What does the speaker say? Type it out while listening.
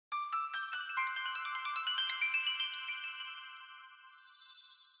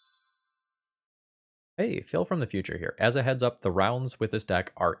Hey, Phil from the future here. As a heads up, the rounds with this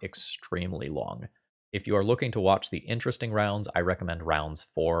deck are extremely long. If you are looking to watch the interesting rounds, I recommend rounds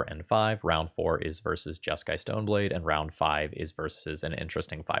 4 and 5. Round 4 is versus Jeskai Stoneblade, and round 5 is versus an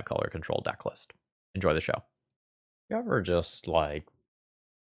interesting 5-color control deck list. Enjoy the show. You ever just, like,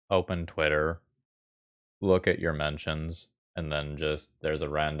 open Twitter, look at your mentions, and then just, there's a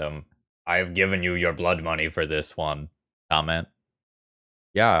random, I've given you your blood money for this one comment?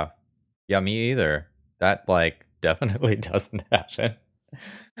 Yeah, me either. That, like, definitely doesn't happen.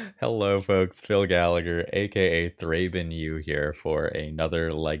 Hello, folks. Phil Gallagher, aka ThrabenU, here for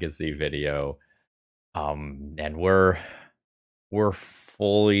another Legacy video. And we're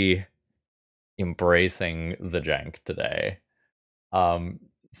fully embracing the jank today.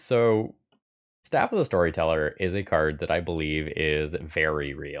 So Staff of the Storyteller is a card that I believe is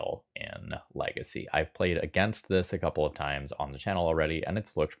very real in Legacy. I've played against this a couple of times on the channel already, and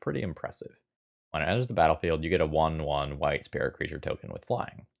it's looked pretty impressive. When it enters the battlefield, you get a 1/1 white spirit creature token with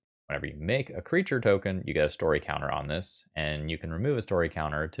flying. Whenever you make a creature token, you get a story counter on this, and you can remove a story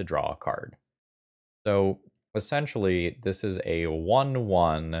counter to draw a card. So essentially, this is a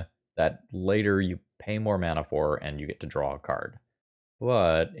 1/1 that later you pay more mana for, and you get to draw a card.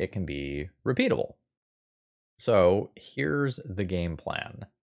 But it can be repeatable. So here's the game plan.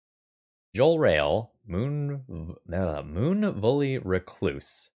 Jorael, Mwonvuli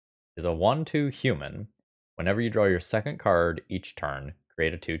Recluse, is a 1/2 human. Whenever you draw your second card each turn,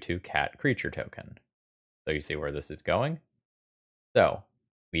 create a 2/2 cat creature token. So you see where this is going? So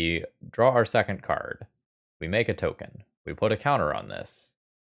we draw our second card. We make a token. We put a counter on this,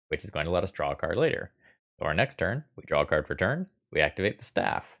 which is going to let us draw a card later. So our next turn, we draw a card for turn. We activate the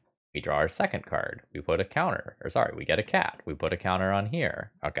staff. We draw our second card. We put a counter, or sorry, we get a cat. We put a counter on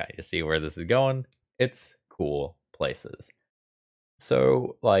here. Okay, you see where this is going? It's cool places.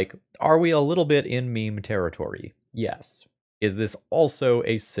 So, like, are we a little bit in meme territory? Yes. Is this also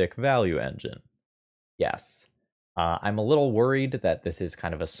a sick value engine? Yes. I'm a little worried that this is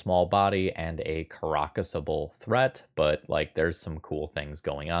kind of a small body and a Caracasable threat, but, like, there's some cool things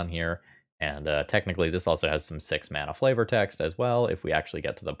going on here. And technically, this also has some 6 mana flavor text as well, if we actually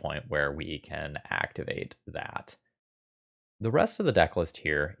get to the point where we can activate that. The rest of the deck list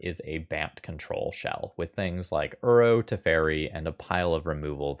here is a Bant control shell, with things like Uro, Teferi, and a pile of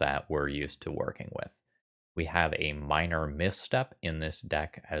removal that we're used to working with. We have a minor misstep in this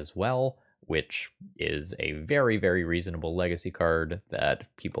deck as well, which is a very, very reasonable legacy card that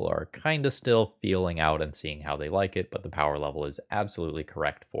people are kind of still feeling out and seeing how they like it, but the power level is absolutely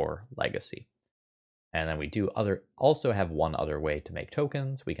correct for legacy. And then we do also have one other way to make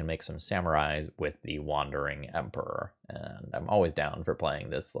tokens. We can make some samurais with the Wandering Emperor, and I'm always down for playing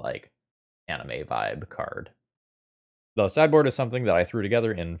this, like, anime vibe card. The sideboard is something that I threw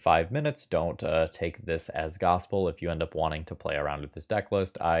together in 5 minutes. Don't take this as gospel if you end up wanting to play around with this deck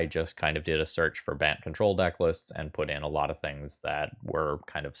list. I just kind of did a search for Bant control deck lists and put in a lot of things that were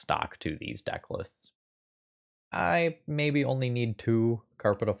kind of stock to these deck lists. I maybe only need 2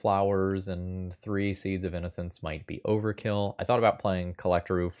 Carpet of Flowers, and 3 Seeds of Innocence might be overkill. I thought about playing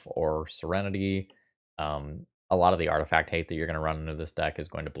Collector Roof or Serenity. A lot of the artifact hate that you're going to run into this deck is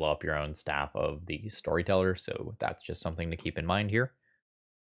going to blow up your own staff of the Storyteller, so that's just something to keep in mind here.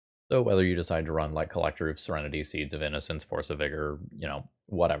 So whether you decide to run like Collector of Serenity, Seeds of Innocence, Force of Vigor, you know,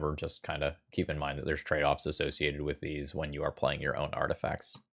 whatever, just kind of keep in mind that there's trade-offs associated with these when you are playing your own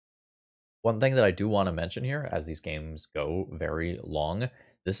artifacts. One thing that I do want to mention here, as these games go very long,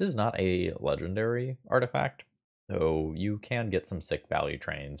 this is not a legendary artifact. So you can get some sick value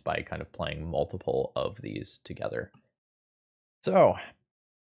trains by kind of playing multiple of these together. So,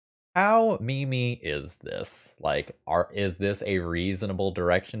 how memey is this? Like, is this a reasonable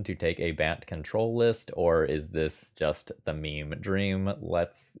direction to take a Bant control list, or is this just the meme dream?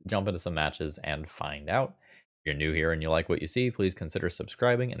 Let's jump into some matches and find out. If you're new here and you like what you see, please consider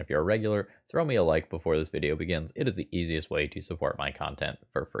subscribing, and if you're a regular, throw me a like before this video begins. It is the easiest way to support my content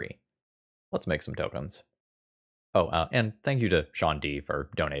for free. Let's make some tokens. Oh, and thank you to Sean D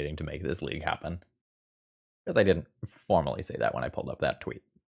for donating to make this league happen, because I didn't formally say that when I pulled up that tweet.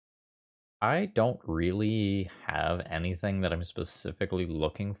 I don't really have anything that I'm specifically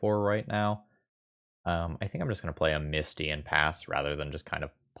looking for right now. I think I'm just going to play a Misty and pass rather than just kind of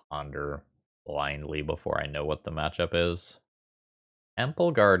ponder blindly before I know what the matchup is.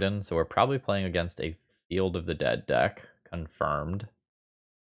 Temple Garden, so we're probably playing against a Field of the Dead deck, confirmed.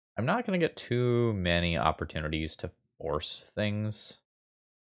 I'm not going to get too many opportunities to force things.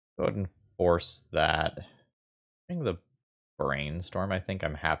 Go ahead and force that. I think the Brainstorm, I think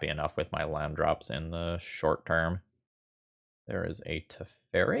I'm happy enough with my land drops in the short term. There is a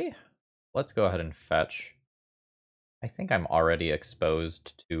Teferi. let's go ahead and fetch. I think I'm already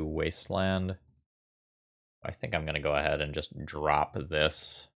exposed to Wasteland. I think I'm going to go ahead and just drop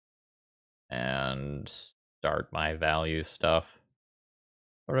this and start my value stuff.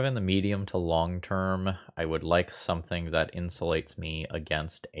 Sort of in the medium to long term, I would like something that insulates me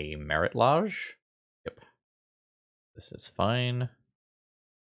against a Merit Lodge. Yep. This is fine.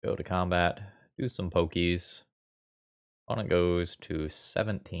 Go to combat, do some pokies. Opponent goes to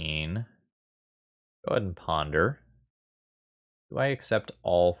 17. Go ahead and ponder. Do I accept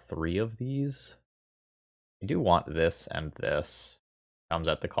all 3 of these? I do want this and this. Comes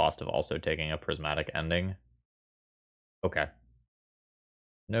at the cost of also taking a prismatic ending. Okay.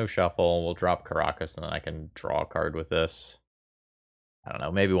 No shuffle, we'll drop Caracas and then I can draw a card with this. I don't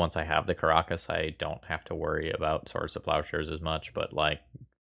know, maybe once I have the Caracas I don't have to worry about Swords to Plowshares as much, but like,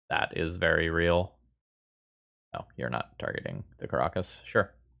 that is very real. Oh, you're not targeting the Caracas,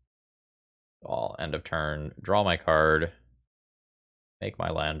 sure. So I'll end of turn, draw my card, make my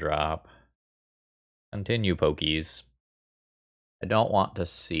land drop, continue pokies. I don't want to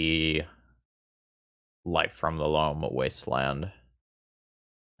see Life from the Loam Wasteland.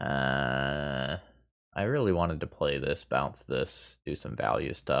 I really wanted to play this, bounce this, do some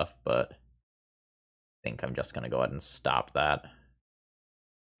value stuff, but I think I'm just going to go ahead and stop that.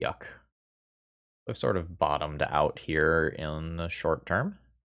 Yuck. We've sort of bottomed out here in the short term.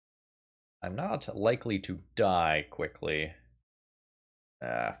 I'm not likely to die quickly.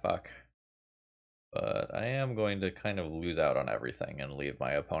 Ah, fuck. But I am going to kind of lose out on everything and leave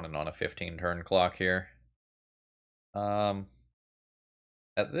my opponent on a 15-turn clock here.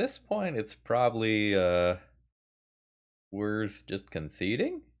 At this point, it's probably worth just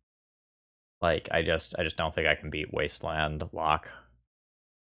conceding. Like, I just don't think I can beat Wasteland Lock.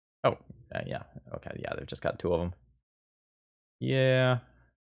 Oh, yeah. Okay, yeah, they've just got 2 of them. Yeah.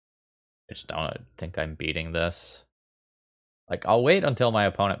 I just don't think I'm beating this. Like, I'll wait until my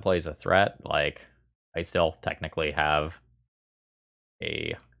opponent plays a threat. Like, I still technically have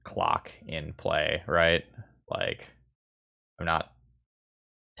a clock in play, right? Like, I'm not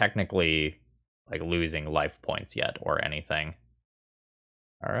technically, like, losing life points yet or anything.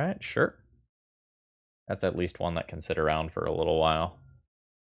 Alright, sure. That's at least one that can sit around for a little while.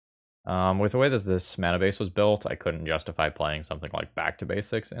 With the way that this mana base was built, I couldn't justify playing something like Back to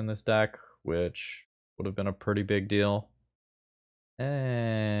Basics in this deck, which would have been a pretty big deal.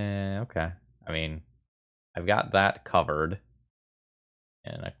 Okay. I mean, I've got that covered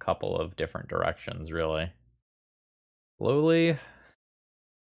in a couple of different directions, really. Slowly,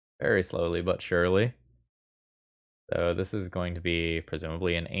 very slowly but surely. So this is going to be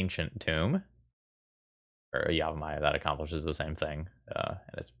presumably an Ancient Tomb. Or a Yavimaya that accomplishes the same thing, and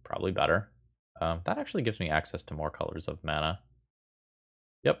it's probably better. That actually gives me access to more colors of mana.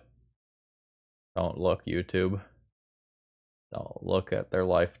 Yep. Don't look, YouTube. Don't look at their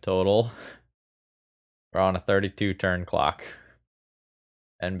life total. We're on a 32-turn clock.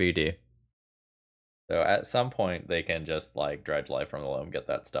 NBD. So at some point, they can just, like, dredge Life from the Loam, get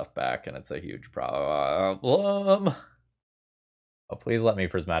that stuff back, and it's a huge problem. Oh, please let me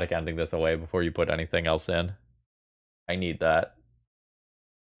Prismatic Ending this away before you put anything else in. I need that.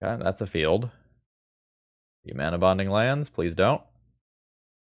 Okay, that's a field. You mana bonding lands, please don't.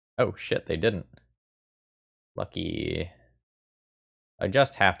 Oh shit, they didn't. Lucky. I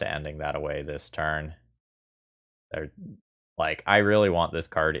just have to ending that away this turn. They're, like, I really want this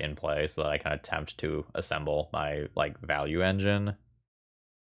card in play so that I can attempt to assemble my, like, value engine.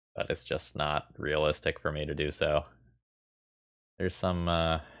 But it's just not realistic for me to do so. There's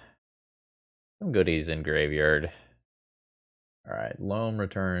some goodies in Graveyard. Alright, Loam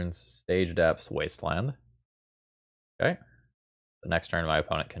returns, Stage Depths, Wasteland. Okay. The next turn my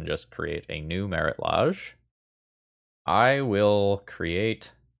opponent can just create a new Merit Lodge. I will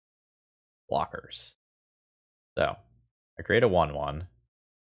create blockers. So, I create a 1/1.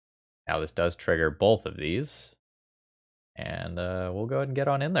 Now this does trigger both of these. And we'll go ahead and get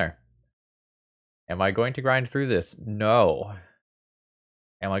on in there. Am I going to grind through this? No.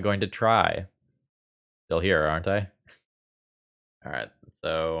 Am I going to try? Still here, aren't I? Alright,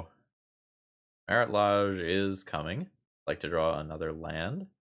 so Merit Lodge is coming. I'd like to draw another land.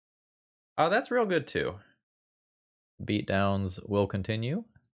 Oh, that's real good too. Beatdowns will continue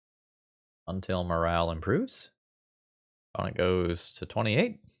until morale improves. Opponent goes to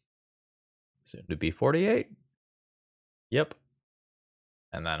 28. Soon to be 48. Yep.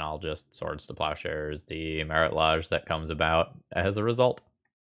 And then I'll just Swords to Plowshares the Merit Lodge that comes about as a result.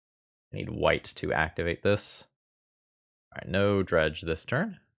 I need white to activate this. Alright, no dredge this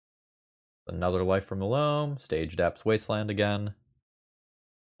turn. Another Life from the Loam, Stage Depths Wasteland again.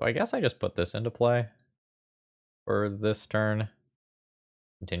 So I guess I just put this into play for this turn.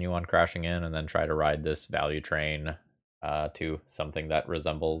 Continue on crashing in and then try to ride this value train to something that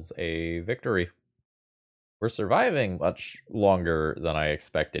resembles a victory. We're surviving much longer than I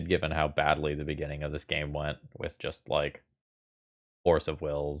expected, given how badly the beginning of this game went, with just, like, Force of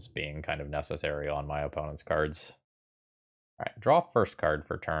Wills being kind of necessary on my opponent's cards. Alright, draw first card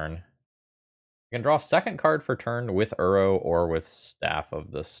for turn. You can draw second card for turn with Uro or with Staff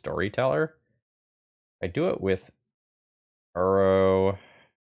of the Storyteller. I do it with Uro.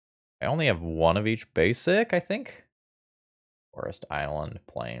 I only have one of each basic, I think. Forest, Island,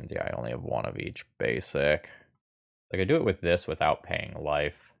 Plains. Yeah, I only have one of each basic. Like, I do it with this without paying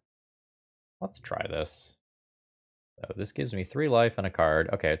life. Let's try this. So this gives me 3 life and a card.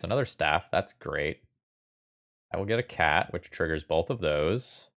 Okay, it's another staff. That's great. I will get a cat, which triggers both of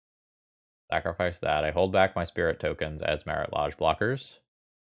those. Sacrifice that. I hold back my spirit tokens as Merit Lodge blockers.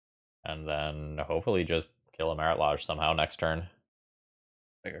 And then hopefully just kill a Merit Lodge somehow next turn.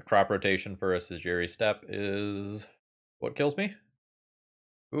 Like a crop rotation for a Sajiri step is what kills me.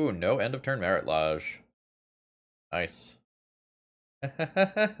 Ooh, no end of turn Merit Lodge. Nice.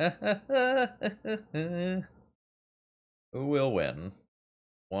 Who will win?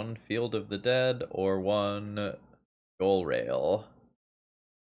 One Field of the Dead or one Jolrael?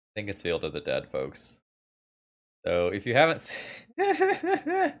 I think it's Field of the Dead, folks. So if you haven't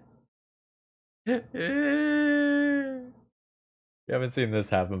you haven't seen this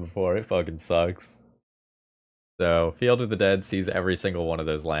happen before, it fucking sucks. So Field of the Dead sees every single one of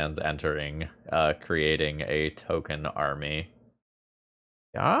those lands entering, creating a token army.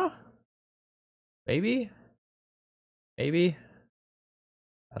 Yeah? Maybe? Maybe?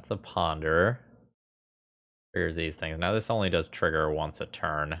 That's a ponder. Triggers these things. Now this only does trigger once a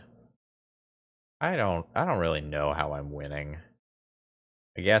turn. I don't really know how I'm winning.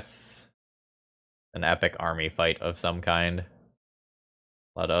 I guess an epic army fight of some kind.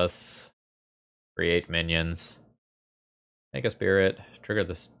 Let us create minions. Make a spirit, trigger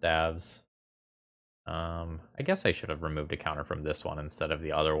the stabs. I guess I should have removed a counter from this one instead of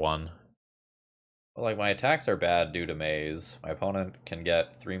the other one. But, like, my attacks are bad due to maze. My opponent can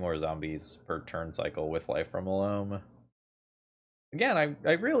get 3 more zombies per turn cycle with Life from Alome. Again,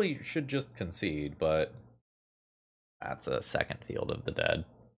 I really should just concede, but that's a second Field of the Dead.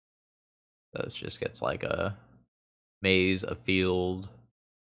 This just gets like a maze, a field,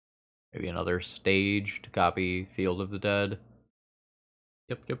 maybe another stage to copy Field of the Dead.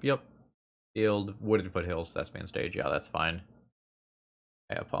 Yep. Field, Wooded Foothills, that's main stage. Yeah, that's fine.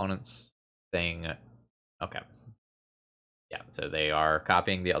 My opponent's thing. Okay. Yeah, so they are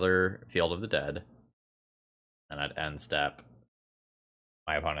copying the other Field of the Dead. And at end step,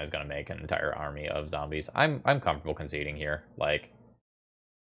 my opponent is going to make an entire army of zombies. I'm comfortable conceding here. Like,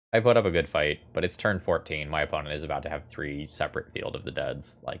 I put up a good fight, but it's turn 14. My opponent is about to have 3 separate Field of the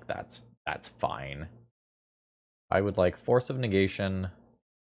Deads. Like, that's fine. I would like Force of Negation.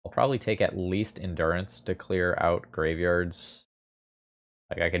 I'll probably take at least Endurance to clear out graveyards.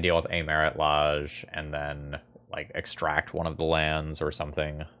 Like, I could deal with a Merit Lodge and then, like, extract one of the lands or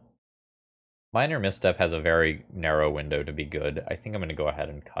something. Minor Misstep has a very narrow window to be good. I think I'm going to go ahead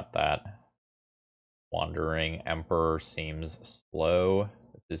and cut that. Wandering Emperor seems slow.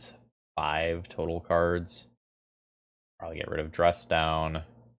 This is 5 total cards. Probably get rid of Dress Down. I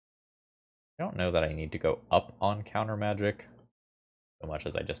don't know that I need to go up on Counter Magic so much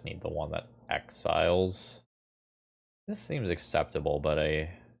as I just need the one that exiles. This seems acceptable, but I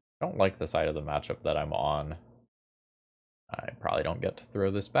don't like the side of the matchup that I'm on. I probably don't get to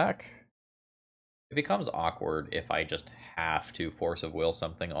throw this back. It becomes awkward if I just have to Force of Will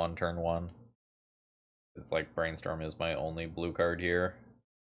something on turn 1. It's like Brainstorm is my only blue card here.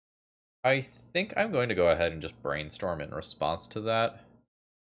 I think I'm going to go ahead and just Brainstorm in response to that.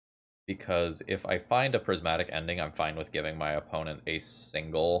 Because if I find a Prismatic Ending, I'm fine with giving my opponent a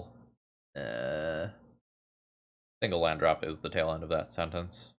single... single land drop is the tail end of that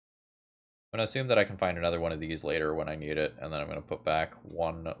sentence. I'm going to assume that I can find another one of these later when I need it, and then I'm going to put back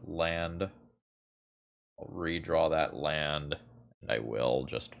 1 land. I'll redraw that land, and I will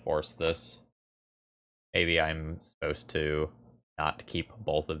just force this. Maybe I'm supposed to not keep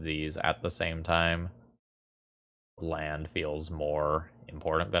both of these at the same time. Land feels more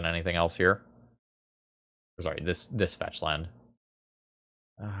important than anything else here. Sorry, this fetch land.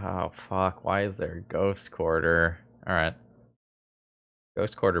 Oh, fuck. Why is there Ghost Quarter? Alright.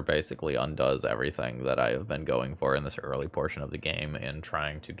 Ghost Quarter basically undoes everything that I have been going for in this early portion of the game in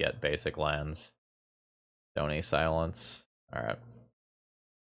trying to get basic lands. Stony Silence. Alright.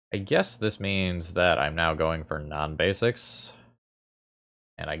 I guess this means that I'm now going for non-basics.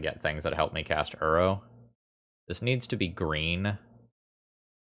 and I get things that help me cast Uro. This needs to be green.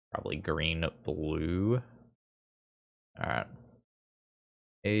 Probably green-blue. Alright.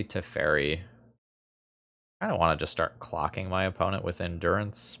 A Teferi. I don't want to just start clocking my opponent with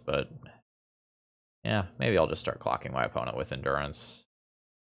Endurance, but yeah, maybe I'll just start clocking my opponent with Endurance.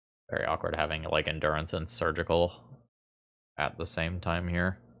 Very awkward having like Endurance and Surgical at the same time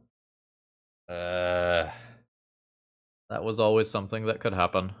here. That was always something that could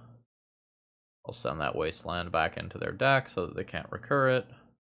happen. I'll send that Wasteland back into their deck so that they can't recur it.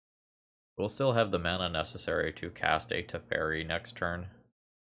 We'll still have the mana necessary to cast a Teferi next turn.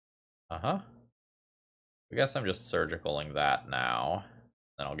 I guess I'm just surgicaling that now.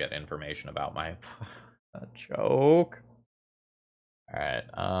 Then I'll get information about my choke. Alright,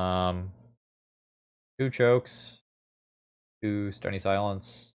 2 chokes, 2 Stony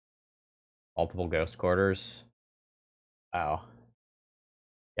Silence, multiple Ghost Quarters. Wow.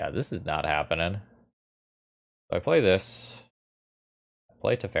 Yeah, this is not happening. So I play this. I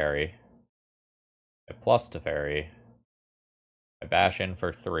play Teferi. I plus Teferi. I bash in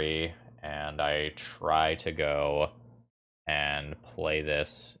for 3, and I try to go and play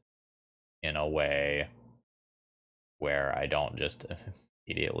this in a way where I don't just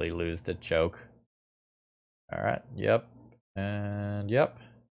immediately lose to choke. Alright, yep, and yep.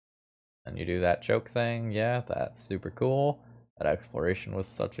 And you do that choke thing, yeah, that's super cool. That exploration was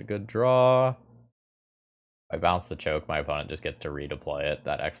such a good draw. If I bounce the choke, my opponent just gets to redeploy it.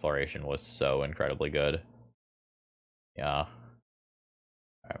 That exploration was so incredibly good. Yeah.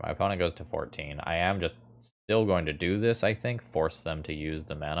 Alright, my opponent goes to 14. I am just still going to do this, I think. Force them to use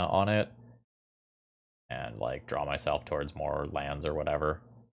the mana on it. And, like, draw myself towards more lands or whatever.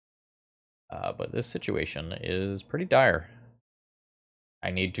 But this situation is pretty dire.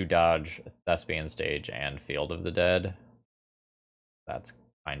 I need to dodge Thespian Stage and Field of the Dead. That's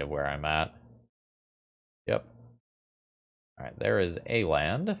kind of where I'm at. Yep. Alright, there is a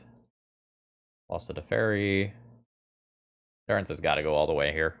land. Lost to Teferi. Endurance has got to go all the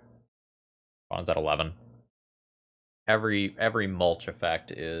way here. One's at 11. Every mulch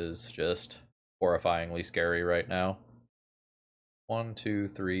effect is just horrifyingly scary right now. 1, 2,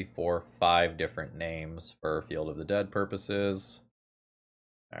 3, 4, 5 different names for Field of the Dead purposes.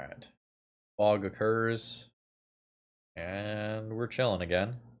 Alright. Fog occurs. And we're chilling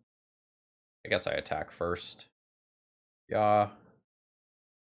again. I guess I attack first. Yeah.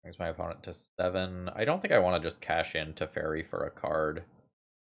 Brings my opponent to 7. I don't think I want to just cash in Teferi for a card.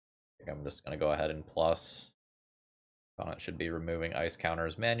 I think I'm just going to go ahead and plus. Opponent should be removing ice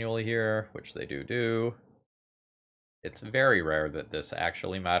counters manually here, which they do. It's very rare that this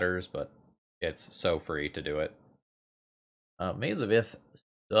actually matters, but it's so free to do it. Maze of Ith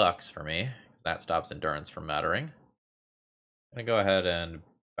sucks for me. That stops Endurance from mattering. I'm going to go ahead and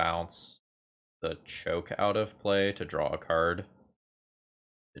bounce the choke out of play to draw a card.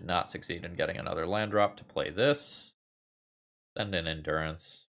 Did not succeed in getting another land drop to play this. Send in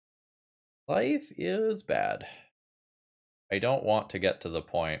Endurance. Life is bad. I don't want to get to the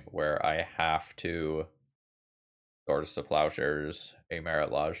point where I have to Swords to Plowshares a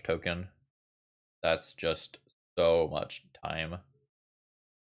Merit Lodge token. That's just so much time.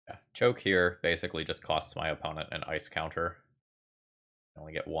 Yeah, choke here basically just costs my opponent an ice counter. I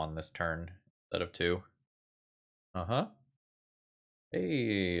only get 1 this turn instead of 2.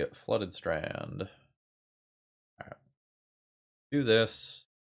 Hey, Flooded Strand. Alright. Do this.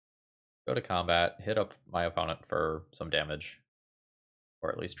 Go to combat, hit up my opponent for some damage.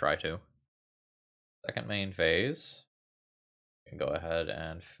 Or at least try to. Second main phase. You can go ahead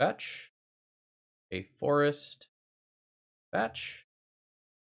and fetch a forest. Fetch.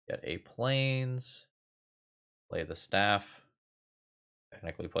 Get a plains. Play the staff.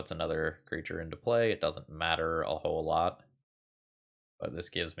 Technically puts another creature into play. It doesn't matter a whole lot. But this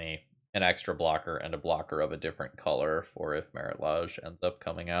gives me an extra blocker and a blocker of a different color for if Merit Lodge ends up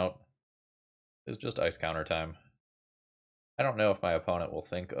coming out. It's just ice counter time. I don't know if my opponent will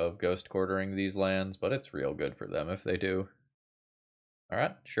think of ghost quartering these lands, but it's real good for them if they do.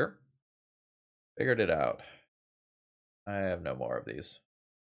 Alright, sure. Figured it out. I have no more of these.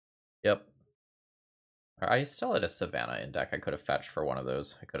 Yep. I still had a Savannah in deck. I could have fetched for one of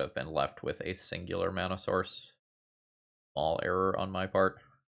those. I could have been left with a singular mana source. Small error on my part.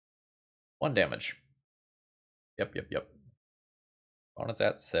 1 damage. Yep. Opponent's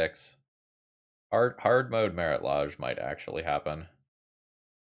at 6. Hard mode Merit Lodge might actually happen.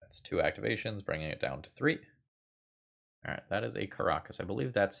 That's 2 activations, bringing it down to 3. Alright, that is a Caracas. I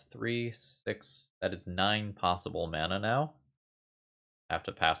believe that's 3, 6. That is 9 possible mana now. I have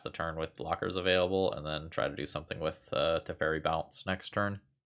to pass the turn with blockers available, and then try to do something with Teferi Bounce next turn.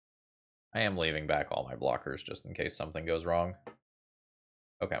 I am leaving back all my blockers just in case something goes wrong.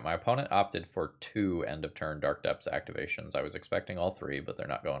 Okay, my opponent opted for 2 end of turn Dark Depths activations. I was expecting all 3, but they're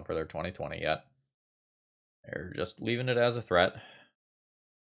not going for their 2020 yet. They're just leaving it as a threat.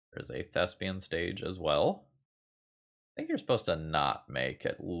 There's a Thespian stage as well. I think you're supposed to not make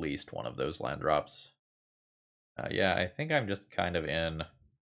at least one of those land drops. Yeah, I think I'm just kind of in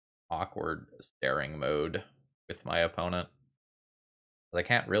awkward staring mode with my opponent. I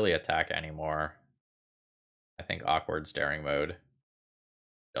can't really attack anymore. I think awkward staring mode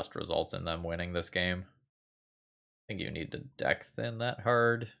just results in them winning this game. I think you need to deck thin that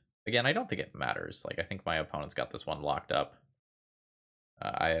hard. Again, I don't think it matters. Like, I think my opponent's got this one locked up.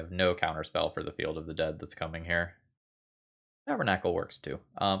 I have no counterspell for the Field of the Dead that's coming here. Tabernacle works too.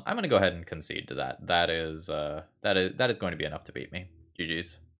 I'm going to go ahead and concede to that. That is going to be enough to beat me.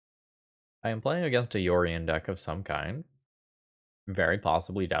 GG's. I am playing against a Yorion deck of some kind. Very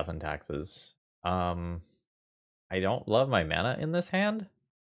possibly Death and Taxes. I don't love my mana in this hand.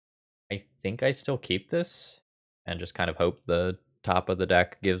 I think I still keep this and just kind of hope the top of the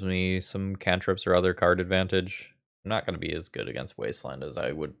deck gives me some cantrips or other card advantage. I'm not going to be as good against Wasteland as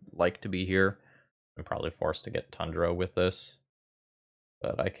I would like to be here. I'm probably forced to get Tundra with this,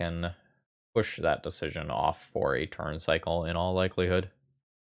 but I can push that decision off for a turn cycle in all likelihood.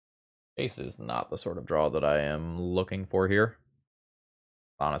 Ace is not the sort of draw that I am looking for here.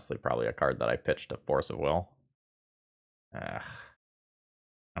 Honestly, probably a card that I pitched to Force of Will.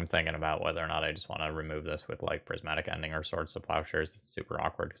 I'm thinking about whether or not I just want to remove this with like Prismatic Ending or Swords to Plowshares. It's super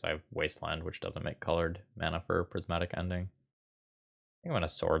awkward because I have Wasteland, which doesn't make colored mana for Prismatic Ending. I think I'm going to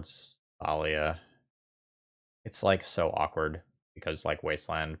Swords Thalia. It's like so awkward because like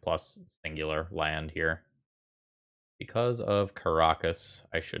Wasteland plus singular land here. Because of Caracas,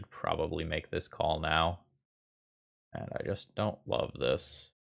 I should probably make this call now. And I just don't love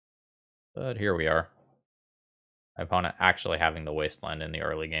this. But here we are. My opponent actually having the Wasteland in the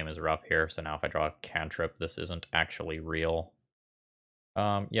early game is rough here, so now if I draw a cantrip, this isn't actually real.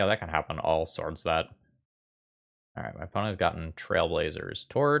 Yeah, that can happen. All swords that. Alright, my opponent has gotten Trailblazer's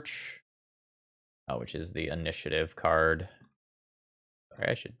Torch, which is the initiative card. Sorry,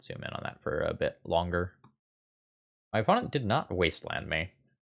 I should zoom in on that for a bit longer. My opponent did not Wasteland me.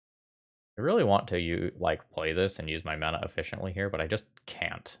 I really want to play this and use my mana efficiently here, but I just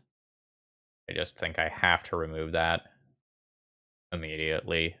can't. I just think I have to remove that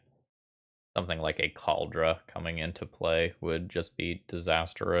immediately. Something like a Caldra coming into play would just be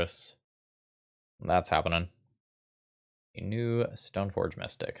disastrous. That's happening. A new Stoneforge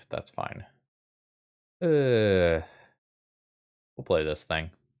Mystic. That's fine. We'll play this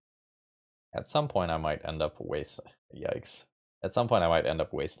thing. At some point I might end up Yikes. At some point I might end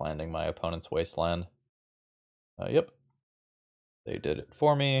up wastelanding my opponent's wasteland. Yep. They did it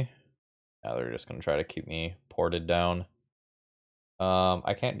for me. Now they're just going to try to keep me ported down.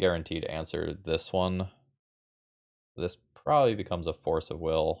 I can't guarantee to answer this one. This probably becomes a Force of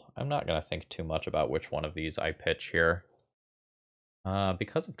Will. I'm not going to think too much about which one of these I pitch here.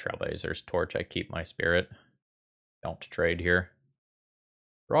 Because of Trailblazer's Torch, I keep my Spirit. Don't trade here.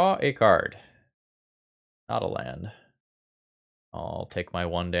 Draw a card. Not a land. I'll take my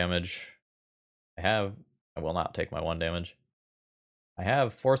 1 damage. I will not take my 1 damage. I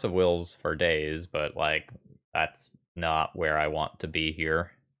have Force of Wills for days, but like that's not where I want to be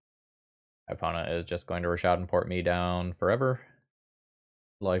here. My opponent is just going to rush out and port me down forever.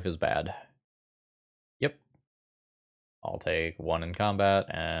 Life is bad. Yep. I'll take 1 in combat,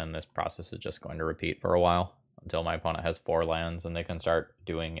 and this process is just going to repeat for a while until my opponent has 4 lands and they can start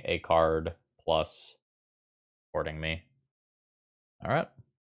doing a card plus porting me. Alright.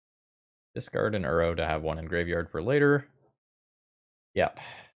 Discard an Uro to have 1 in graveyard for later. Yep.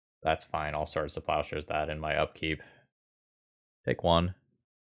 That's fine. I'll Swords to Plowshares that in my upkeep. Take 1.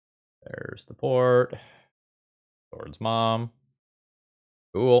 There's the port. Swords Mom.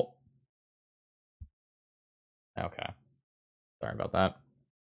 Cool. Okay. Sorry about that.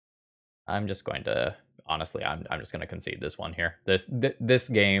 I'm just going to honestly, I'm just going to concede this one here. This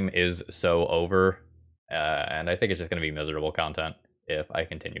game is so over, and I think it's just going to be miserable content if I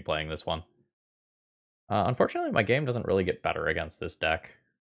continue playing this one. Unfortunately, my game doesn't really get better against this deck.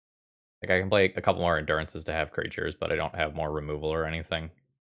 Like, I can play a couple more Endurances to have creatures, but I don't have more removal or anything.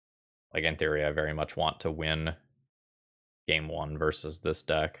 Like, in theory, I very much want to win game 1 versus this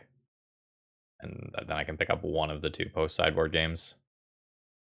deck. And then I can pick up 1 of the 2 post-sideboard games.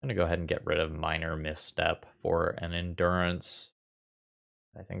 I'm going to go ahead and get rid of Minor Misstep for an Endurance.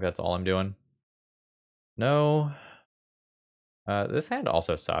 I think that's all I'm doing. No. This hand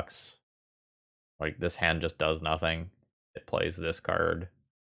also sucks. Like, this hand just does nothing. It plays this card.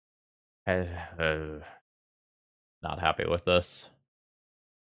 Not happy with this.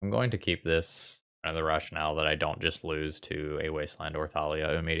 I'm going to keep this under the rationale that I don't just lose to a Wasteland or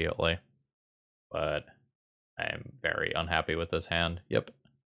Thalia immediately. But I'm very unhappy with this hand. Yep.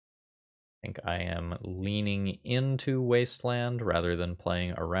 I think I am leaning into Wasteland rather than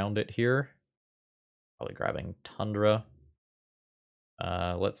playing around it here. Probably grabbing Tundra.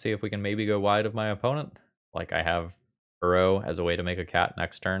 Let's see if we can maybe go wide of my opponent. Like I have Uro as a way to make a cat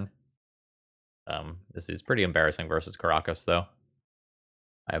next turn. This is pretty embarrassing versus Karakas, though.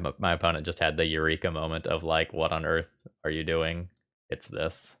 My opponent just had the eureka moment of like, what on earth are you doing? It's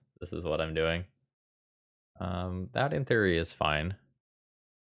this. This is what I'm doing. That in theory is fine.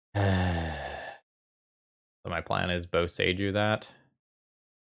 So my plan is bow Seiju that.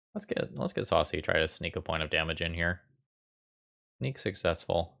 Let's get saucy, try to sneak a point of damage in here. Sneak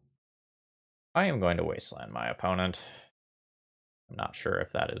successful. I am going to Wasteland my opponent. I'm not sure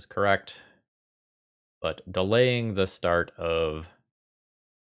if that is correct. But delaying the start of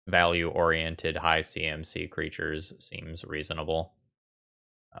value-oriented high CMC creatures seems reasonable.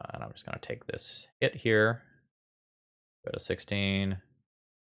 And I'm just going to take this hit here. Go to 16.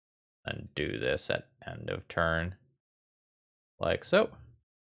 And do this at end of turn. Like so.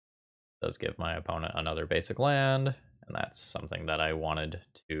 Does give my opponent another basic land. And that's something that I wanted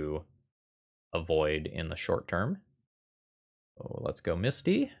to avoid in the short term. So let's go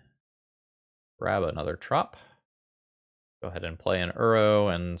Misty. Grab another Trop. Go ahead and play an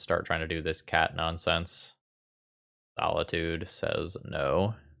Uro and start trying to do this cat nonsense. Solitude says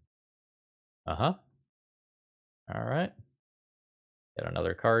no. Uh-huh. Alright. Get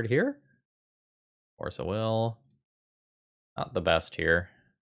another card here. Force of Will. Not the best here.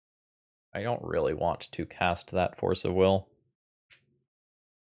 I don't really want to cast that Force of Will.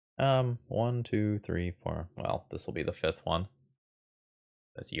 1, 2, 3, 4. Well, this will be the 5th one.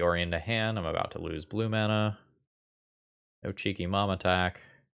 That's Yori into hand. I'm about to lose blue mana. No cheeky mom attack.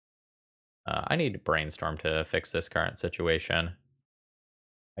 I need Brainstorm to fix this current situation.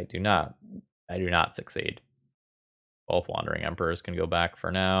 I do not succeed. Both Wandering Emperors can go back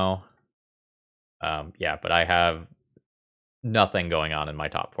for now. Yeah, but I have nothing going on in my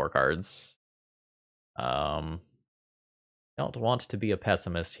top 4 cards. Don't want to be a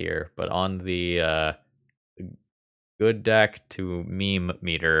pessimist here, but on the good deck to meme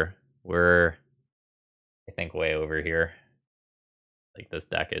meter, we're, I think, way over here. Like, this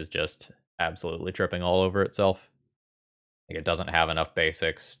deck is just absolutely tripping all over itself. Like, it doesn't have enough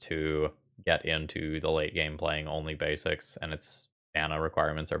basics to get into the late game playing only basics, and its mana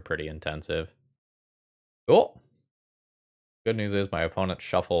requirements are pretty intensive. Cool. Good news is my opponent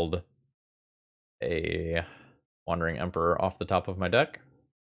shuffled a Wandering Emperor off the top of my deck.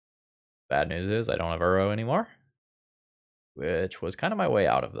 Bad news is I don't have Uro anymore, which was kind of my way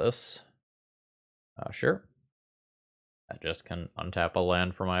out of this. Sure. I just can untap a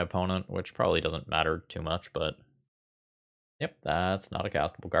land for my opponent, which probably doesn't matter too much, but yep, that's not a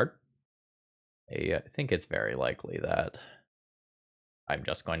castable card. I think it's very likely that I'm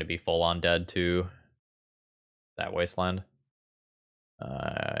just going to be full on dead to that Wasteland.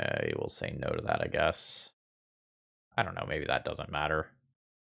 I will say no to that, I guess. I don't know, maybe that doesn't matter.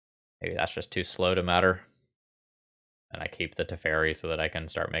 Maybe that's just too slow to matter. And I keep the Teferi so that I can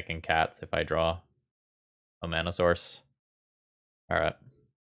start making cats if I draw a mana source. Alright.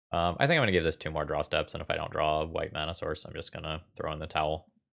 I think I'm going to give this 2 more draw steps, and if I don't draw a white mana source, I'm just going to throw in the towel.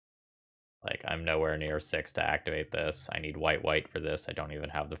 Like, I'm nowhere near 6 to activate this. I need white for this. I don't even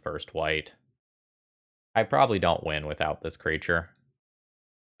have the first white. I probably don't win without this creature.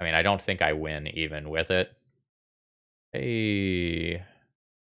 I mean, I don't think I win even with it. Hey,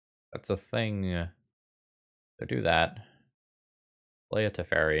 that's a thing. So do that. Play a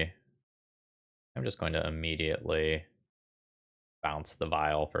Teferi. I'm just going to immediately bounce the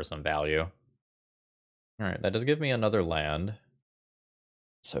Vial for some value. Alright, that does give me another land.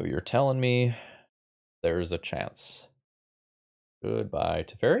 So you're telling me there's a chance. Goodbye,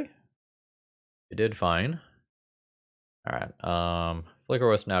 Teferi. You did fine. Alright, Flicker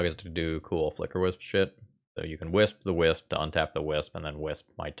Wisp now gets to do cool Flicker Wisp shit. So you can Wisp the Wisp to untap the Wisp and then Wisp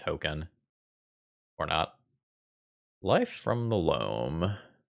my token. Or not. Life from the Loam.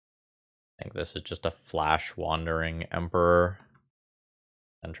 I think this is just a flash Wandering Emperor.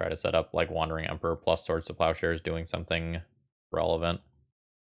 And try to set up like Wandering Emperor plus Swords to Plowshares doing something relevant.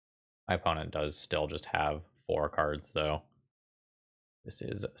 My opponent does still just have 4 cards though. This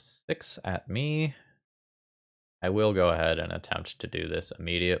is 6 at me. I will go ahead and attempt to do this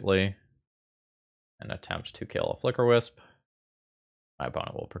immediately. And attempt to kill a Flicker Wisp. My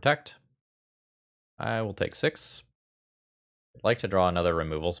opponent will protect. I will take 6. I'd like to draw another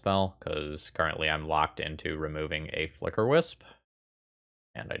removal spell, because currently I'm locked into removing a Flicker Wisp,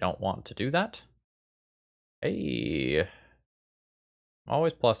 and I don't want to do that. Hey, I'm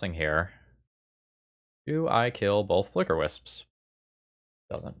always plussing here. Do I kill both Flicker Wisps?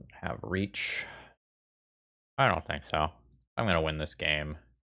 Doesn't have reach. I don't think so. I'm going to win this game.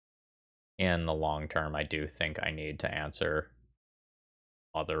 In the long term, I do think I need to answer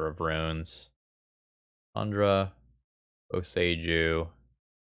Mother of Runes. Tundra, Boseiju,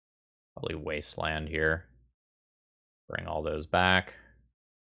 probably Wasteland here. Bring all those back.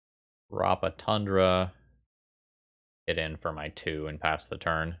 Drop a Tundra. Hit in for my 2 and pass the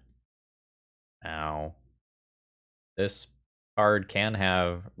turn. Now, this card can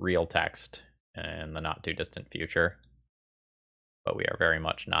have real text in the not too distant future, but we are very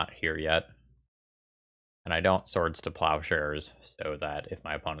much not here yet. And I don't Swords to Plowshares, so that if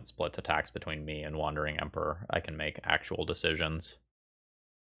my opponent splits attacks between me and Wandering Emperor, I can make actual decisions.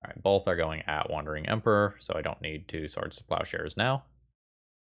 Alright, both are going at Wandering Emperor, so I don't need to Swords to Plowshares now.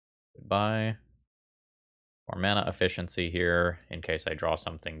 Goodbye. More mana efficiency here. In case I draw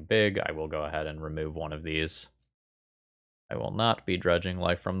something big, I will go ahead and remove one of these. I will not be dredging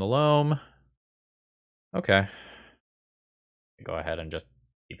Life from the Loam. Okay. Go ahead and just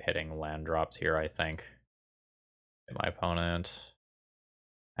keep hitting land drops here, I think. My opponent.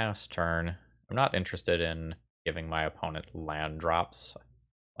 Pass turn. I'm not interested in giving my opponent land drops.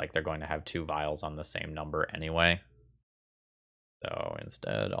 Like they're going to have 2 vials on the same number anyway. So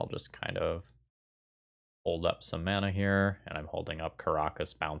instead, I'll just kind of hold up some mana here, and I'm holding up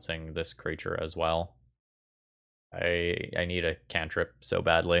Karakas bouncing this creature as well. I need a cantrip so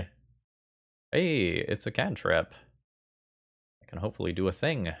badly. Hey, it's a cantrip. I can hopefully do a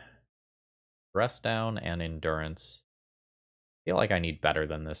thing. Rest down and endurance. I feel like I need better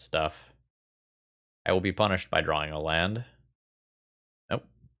than this stuff. I will be punished by drawing a land. Nope.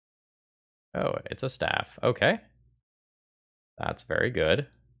 Oh, it's a staff. Okay. That's very good.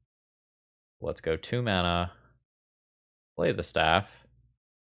 Let's go 2 mana. Play the staff.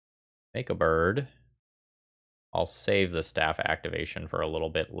 Make a bird. I'll save the staff activation for a little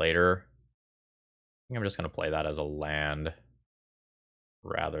bit later. I think I'm just going to play that as a land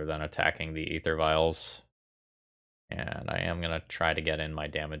rather than attacking the Ether Vials. And I am going to try to get in my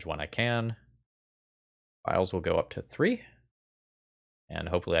damage when I can. Vials will go up to 3. And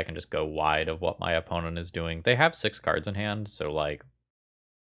hopefully I can just go wide of what my opponent is doing. They have 6 cards in hand, so like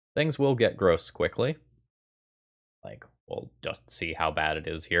things will get gross quickly. Like, we'll just see how bad it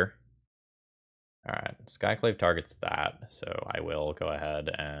is here. Alright, Skyclave targets that, so I will go ahead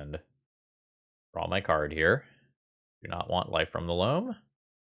and draw my card here. Do not want Life from the Loam.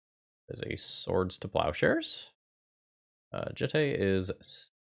 There's a Swords to Plowshares. Jitte is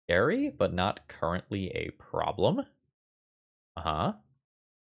scary, but not currently a problem.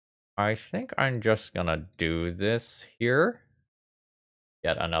 I think I'm just gonna do this here.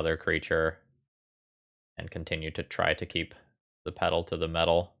 Get another creature. And continue to try to keep the pedal to the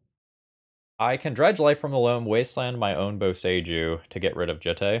metal. I can dredge Life from the Loam, Wasteland my own Boseiju to get rid of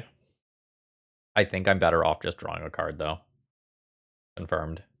Jitte. I think I'm better off just drawing a card, though.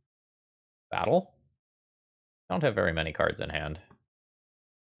 Confirmed. Battle? Don't have very many cards in hand.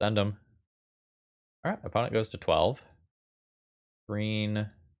 Send them. Alright, opponent goes to 12. Green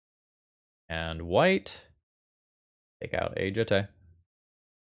and white. Take out a Jitte.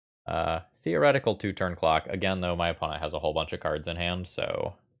 Theoretical 2-turn clock. Again, though, my opponent has a whole bunch of cards in hand,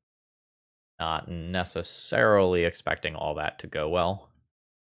 so not necessarily expecting all that to go well.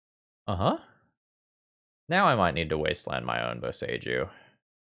 Now I might need to Wasteland my own Boseiju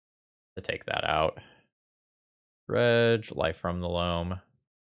to take that out. Dredge, Life from the Loam,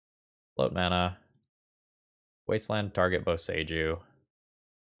 float mana, Wasteland, target Boseiju,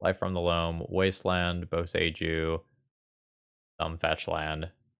 Life from the Loam, Wasteland, Boseiju, some fetch land,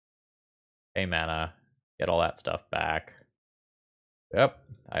 pay mana, get all that stuff back. Yep,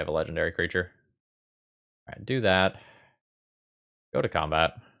 I have a legendary creature. Alright, do that. Go to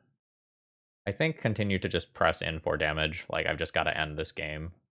combat. I think continue to just press in for damage. Like, I've just got to end this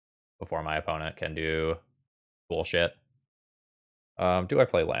game before my opponent can do bullshit. Do I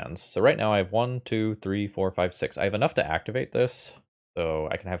play lands? So right now I have 1, 2, 3, 4, 5, 6. I have enough to activate this. So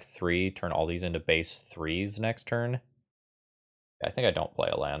I can have 3, turn all these into base 3s next turn. I think I don't play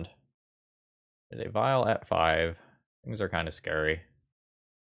a land. There's a Vial at 5. Things are kind of scary.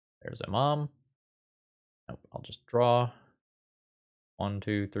 There's a Mom. Nope, I'll just draw. 1,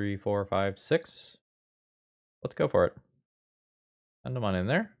 2, 3, 4, 5, 6. Let's go for it. Send them on in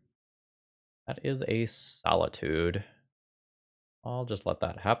there. That is a Solitude. I'll just let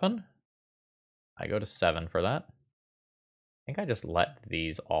that happen. I go to 7 for that. I think I just let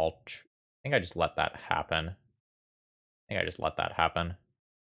these all... I think I just let that happen.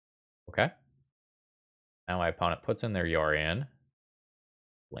 Okay. Now my opponent puts in their Yorion.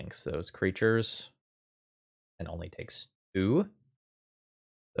 Links those creatures. And only takes 2.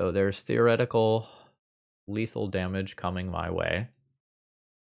 So there's theoretical lethal damage coming my way.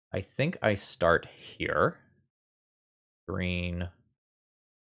 I think I start here. Green,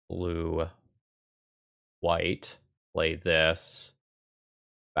 blue, white. Play this.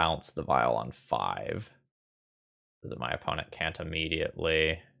 Bounce the vial on 5. So that my opponent can't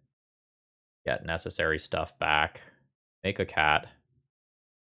immediately get necessary stuff back. Make a cat.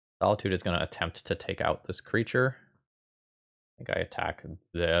 Solitude is going to attempt to take out this creature. I think I attack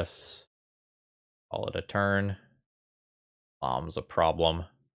this. Call it a turn. Bomb's a problem.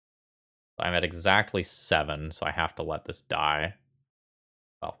 I'm at exactly 7, so I have to let this die.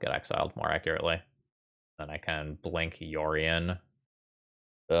 Well, get exiled more accurately. Then I can blink Yorion.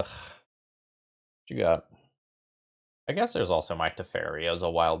 Ugh. What you got? I guess there's also my Teferi as a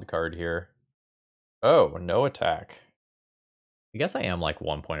wild card here. Oh, no attack. I guess I am like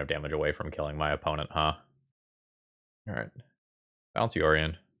 1 point of damage away from killing my opponent, huh? Alright. Bounce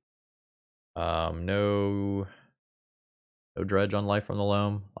Yorion. No dredge on Life from the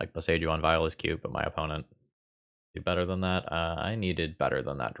Loam. Like Boseiju on Vial is cute, but my opponent do better than that. I needed better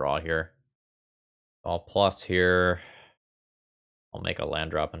than that draw here. I'll plus here. I'll make a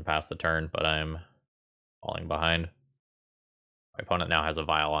land drop and pass the turn, but I'm falling behind. My opponent now has a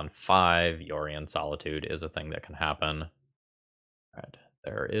Vial on 5. Yorion Solitude is a thing that can happen. Alright,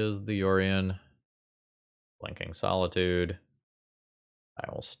 there is the Yorion. Blinking Solitude.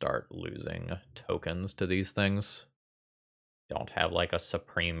 I will start losing tokens to these things. Don't have like a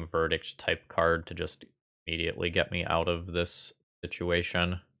Supreme Verdict type card to just immediately get me out of this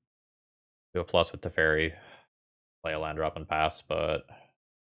situation. Do a plus with Teferi. Play a land drop and pass, but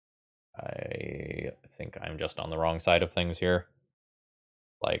I think I'm just on the wrong side of things here.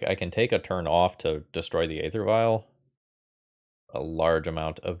 Like, I can take a turn off to destroy the Aether Vial. A large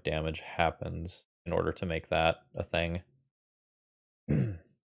amount of damage happens in order to make that a thing. I'm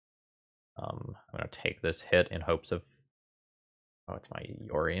going to take this hit in hopes of... Oh, it's my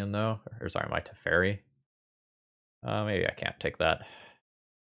Yorion, though. Or, sorry, my Teferi. Maybe I can't take that.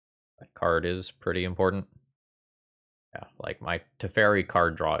 That card is pretty important. Yeah, like, my Teferi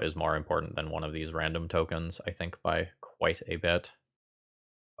card draw is more important than one of these random tokens, I think, by quite a bit.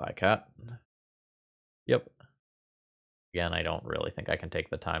 Bye, cat. Yep. Again, I don't really think I can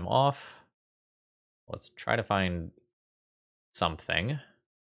take the time off. Let's try to find something.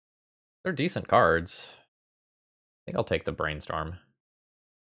 They're decent cards. I think I'll take the Brainstorm.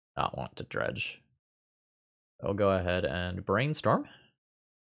 Not want to dredge. I'll go ahead and Brainstorm.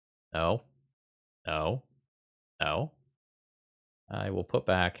 No. No. No. I will put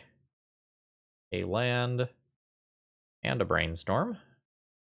back a land and a Brainstorm.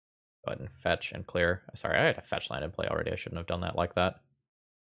 Go ahead and fetch and clear. Sorry, I had a fetch land in play already. I shouldn't have done that like that.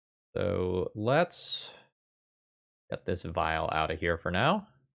 So let's get this Vial out of here for now.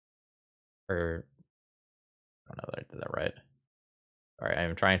 Or, I don't know that I did that right. Sorry,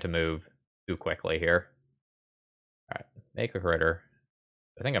 I'm trying to move too quickly here. Alright, make a critter.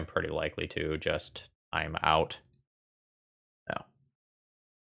 I think I'm pretty likely to just time out. No.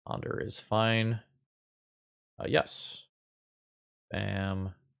 Ponder is fine. Yes.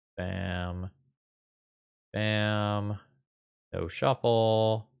 Bam. Bam. Bam. No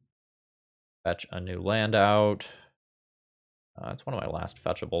shuffle. Fetch a new land out. It's one of my last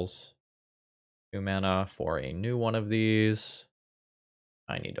fetchables. 2 mana for a new one of these.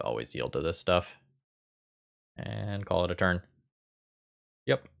 I need to always yield to this stuff. And call it a turn.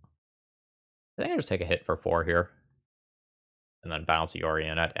 Yep. I think I just take a hit for 4 here. And then bounce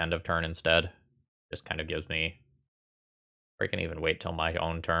Yorion at end of turn instead. Just kind of gives me... Or I can even wait till my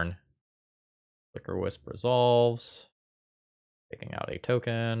own turn. Flicker Wisp resolves. Taking out a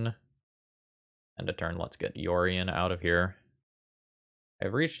token. End of turn, let's get Yorion out of here.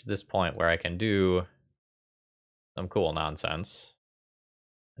 I've reached this point where I can do some cool nonsense.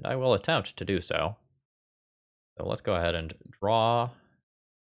 And I will attempt to do so. So let's go ahead and draw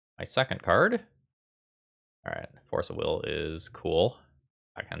my second card. Alright, Force of Will is cool.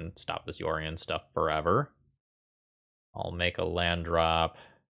 I can stop this Yorion stuff forever. I'll make a land drop.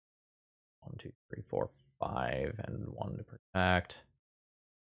 1, 2, 3, 4, 5, and 1 to protect.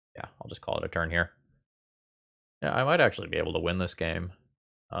 Yeah, I'll just call it a turn here. Yeah, I might actually be able to win this game.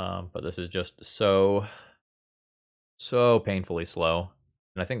 But this is just so painfully slow.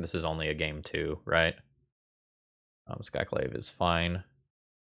 And I think this is only a game 2, right? Skyclave is fine.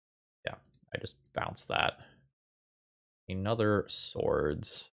 Yeah, I just bounced that. another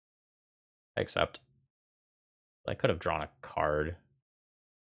swords. Except I could have drawn a card.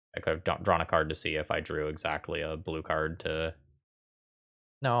 I could have drawn a card to see if I drew exactly a blue card to...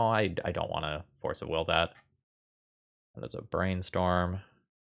 No, I don't want to force of will that. That is a brainstorm.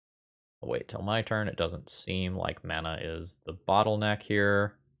 I'll wait till my turn. It doesn't seem like mana is the bottleneck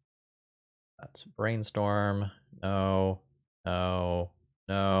here. That's brainstorm. No, no,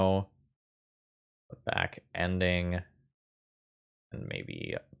 no. Back ending. And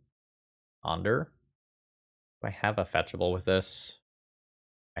maybe Ponder. Do I have a fetchable with this?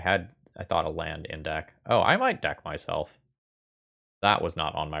 I thought a land in deck. Oh, I might deck myself. That was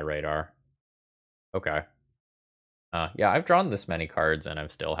not on my radar. Okay. Yeah, I've drawn this many cards and I'm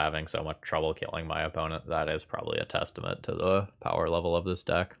still having so much trouble killing my opponent. That is probably a testament to the power level of this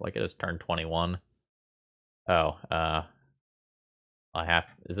deck. Like, it is turn 21. Oh,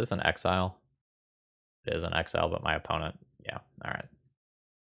 is this an exile? It is an exile, but my opponent, yeah, alright.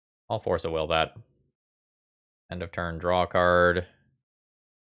 I'll force a will that. End of turn, draw a card.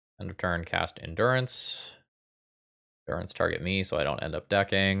 End of turn, cast Endurance. Endurance target me so I don't end up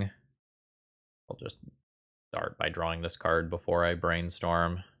decking. I'll just start by drawing this card before I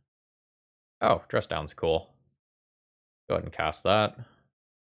brainstorm. Oh, Dress Down's cool. Go ahead and cast that.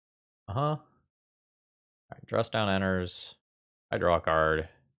 Alright, Dress Down enters. I draw a card.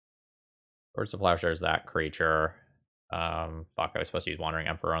 Swords to Plowshares that creature. Fuck, I was supposed to use Wandering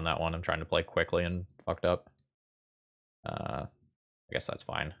Emperor on that one. I'm trying to play quickly and fucked up. I guess that's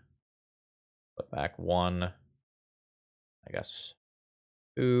fine. Put back 1. I guess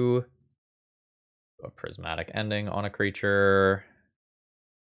 2. A Prismatic Ending on a creature.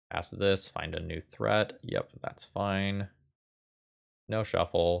 Pass this, find a new threat. Yep, that's fine. No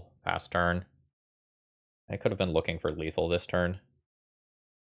shuffle, pass turn. I could have been looking for lethal this turn.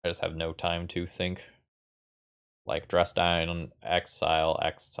 I just have no time to think. Like, Dress Down, exile,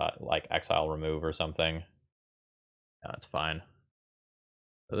 like exile remove or something. That's fine.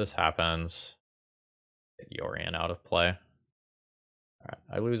 So this happens. Get Yorian out of play. Alright,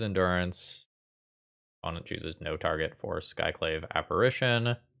 I lose Endurance. Opponent chooses no target for Skyclave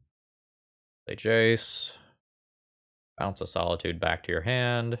Apparition. Play Jace. Bounce a Solitude back to your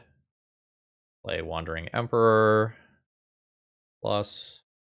hand. Play Wandering Emperor. Plus,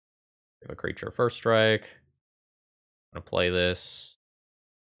 give a creature first strike. I'm going to play this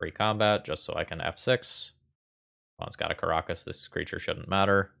free combat just so I can F6. Opponent's got a Caracas. This creature shouldn't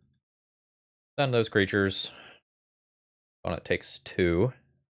matter. Send those creatures. Opponent takes 2.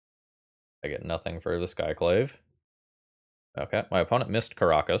 I get nothing for the Skyclave. Okay, my opponent missed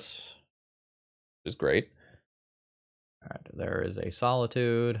Caracas, which is great. Alright, there is a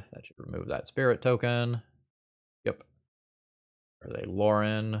Solitude. That should remove that Spirit token. Yep. There's a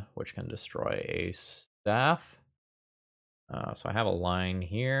Lauren, which can destroy a staff. So I have a line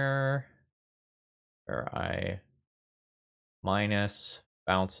here where I minus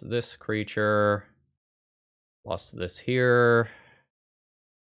bounce this creature, plus this here,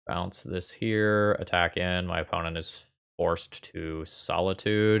 bounce this here, attack in. My opponent is forced to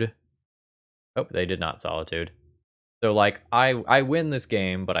Solitude. Oh, they did not Solitude. So, like, I win this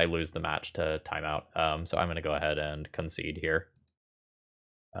game, but I lose the match to timeout. So I'm going to go ahead and concede here.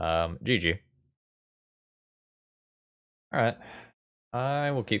 GG. Alright.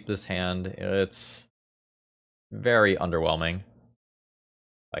 I will keep this hand. It's very underwhelming.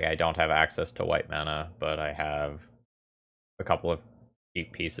 Like, I don't have access to white mana, but I have a couple of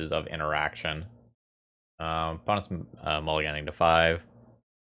cheap pieces of interaction. Opponent's mulliganing to 5.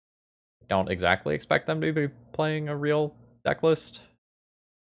 Don't exactly expect them to be playing a real deck list.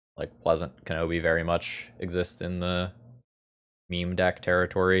 Like, Pleasant Kenobi very much exists in the meme deck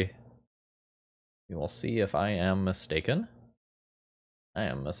territory. We will see if I am mistaken. I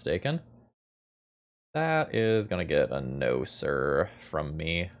am mistaken. That is going to get a no, sir, from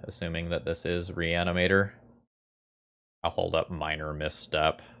me, assuming that this is Reanimator. I'll hold up Minor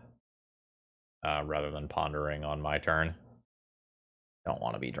Misstep rather than pondering on my turn. Don't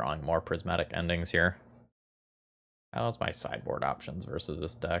want to be drawing more Prismatic Endings here. How's my sideboard options versus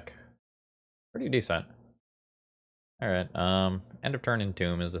this deck? Pretty decent. Alright, end of turn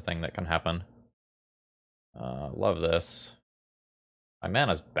Entomb is a thing that can happen. Love this. My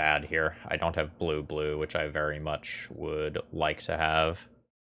mana's bad here. I don't have blue, which I very much would like to have.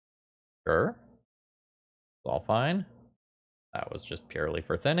 Sure. It's all fine. That was just purely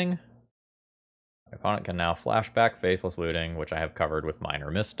for thinning. My opponent can now flashback Faithless Looting, which I have covered with Minor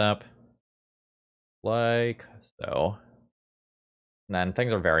Misstep. Like so. And then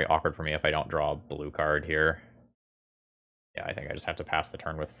things are very awkward for me if I don't draw a blue card here. Yeah, I think I just have to pass the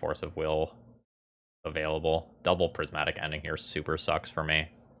turn with Force of Will. available. Double Prismatic Ending here super sucks for me.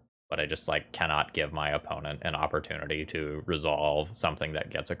 But I just, like, cannot give my opponent an opportunity to resolve something that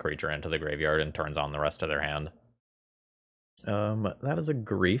gets a creature into the graveyard and turns on the rest of their hand. That is a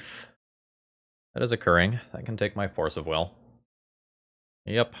grief. That is occurring. That can take my Force of Will.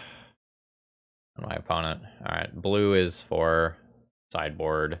 Yep. And my opponent. Alright, blue is for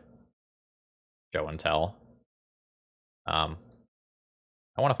sideboard show and tell. I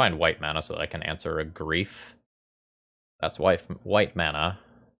want to find white mana so that I can answer a grief. That's white mana.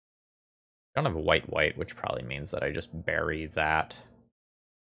 I don't have white, which probably means that I just bury that.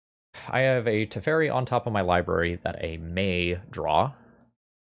 I have a Teferi on top of my library that I may draw.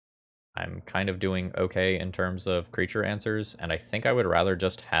 I'm kind of doing okay in terms of creature answers, and I think I would rather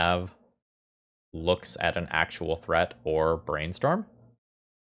just have looks at an actual threat or brainstorm,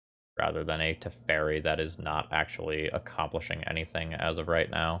 rather than a Teferi that is not actually accomplishing anything as of right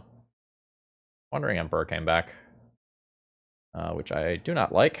now. Wandering Emperor came back, which I do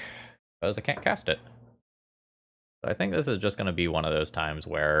not like, because I can't cast it. So I think this is just going to be one of those times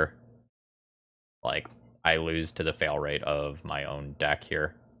where, like, I lose to the fail rate of my own deck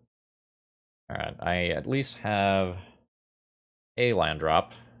here. Alright, I at least have a land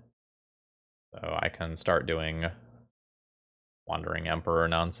drop, so I can start doing Wandering Emperor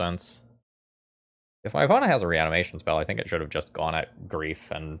nonsense. If my opponent has a reanimation spell, I think it should have just gone at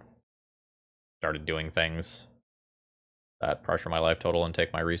Grief and started doing things that pressure my life total and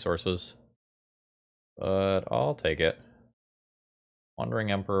take my resources. But I'll take it.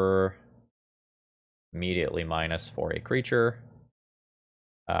 Wandering Emperor, immediately minus for a creature.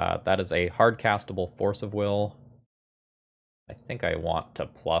 That is a hard castable Force of Will. I think I want to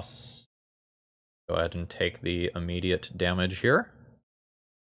plus. Go ahead and take the immediate damage here.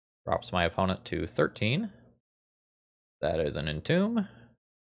 Drops my opponent to 13. That is an Entomb.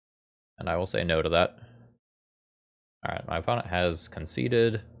 And I will say no to that. Alright, my opponent has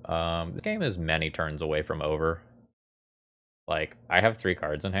conceded. This game is many turns away from over. Like, I have 3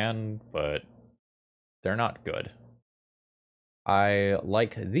 cards in hand, but they're not good. I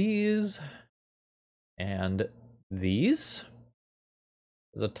like these and these.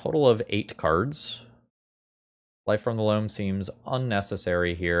 There's a total of 8 cards. Life from the Loam seems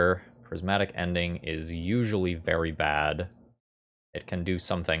unnecessary here. Prismatic Ending is usually very bad. It can do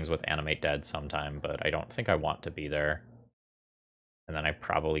some things with Animate Dead sometime, but I don't think I want to be there. And then I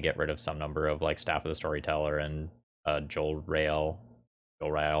probably get rid of some number of, like, Staff of the Storyteller and Jorael.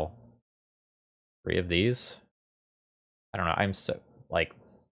 3 of these. I don't know, I'm so, like,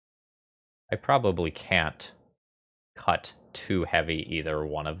 I probably can't cut too heavy either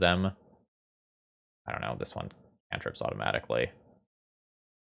one of them. I don't know, this one cantrips automatically. I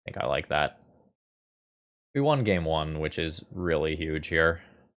think I like that. We won game 1, which is really huge here.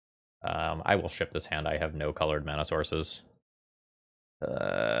 I will ship this hand. I have no colored mana sources.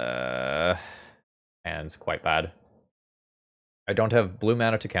 And it's quite bad. I don't have blue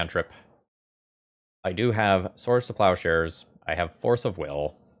mana to cantrip. I do have Swords to Plowshares. I have Force of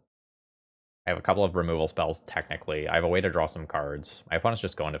Will. I have a couple of removal spells, technically. I have a way to draw some cards. My opponent's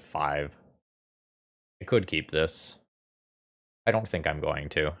just going to 5. I could keep this. I don't think I'm going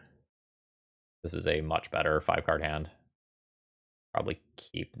to. This is a much better 5-card hand. Probably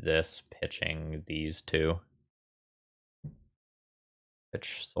keep this, pitching these 2.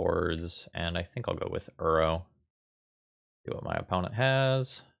 Pitch Swords, and I think I'll go with Uro. See what my opponent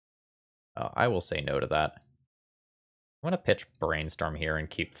has. I will say no to that. I'm going to pitch Brainstorm here and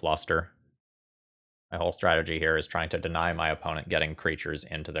keep Fluster. My whole strategy here is trying to deny my opponent getting creatures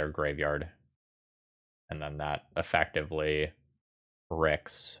into their graveyard. And then that effectively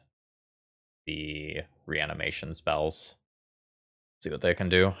bricks the reanimation spells. See what they can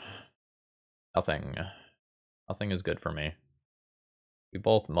do. Nothing is good for me. We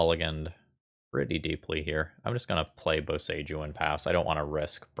both mulliganed pretty deeply here. I'm just going to play Boseiju and pass. I don't want to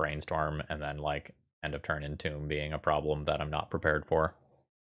risk Brainstorm and then, like, end of turn Entomb being a problem that I'm not prepared for.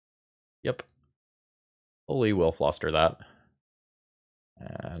 Yep. Hopefully we'll fluster that.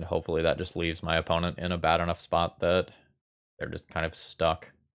 And hopefully that just leaves my opponent in a bad enough spot that they're just kind of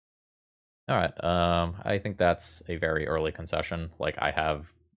stuck. Alright, I think that's a very early concession. Like, I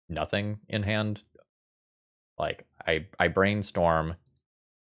have nothing in hand. Like, I brainstorm,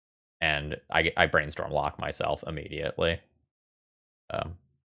 and I brainstorm lock myself immediately.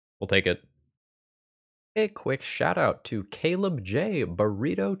 We'll take it. A quick shout out to Caleb J,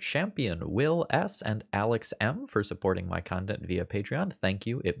 Burrito Champion, Will S, and Alex M for supporting my content via Patreon. Thank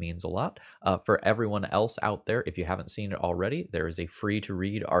you, it means a lot. For everyone else out there, if you haven't seen it already, there is a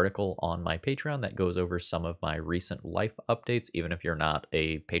free-to-read article on my Patreon that goes over some of my recent life updates. Even if you're not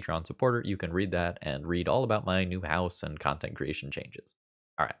a Patreon supporter, you can read that and read all about my new house and content creation changes.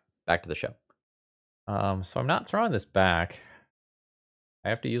 All right, back to the show. So I'm not throwing this back. I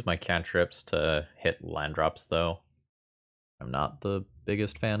have to use my cantrips to hit land drops, though. I'm not the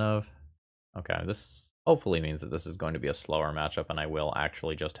biggest fan of. Okay, this hopefully means that this is going to be a slower matchup, and I will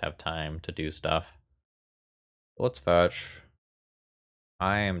actually just have time to do stuff. Let's fetch.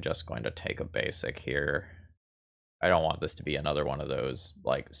 I am just going to take a basic here. I don't want this to be another one of those,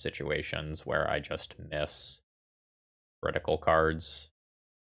 like, situations where I just miss critical cards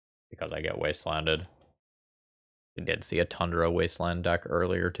because I get wastelanded. I did see a Tundra Wasteland deck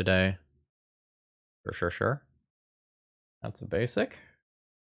earlier today. Sure. That's a basic.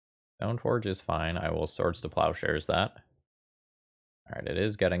 Stoneforge is fine. I will Swords to Plowshares that. Alright, it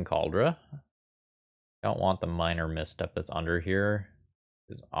is getting Caldra. Don't want the minor misstep that's under here.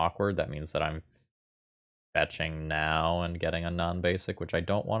 It's awkward. That means that I'm fetching now and getting a non-basic, which I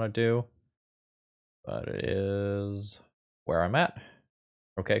don't want to do. But it is where I'm at.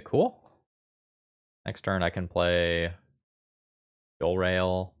 Okay, cool. Next turn I can play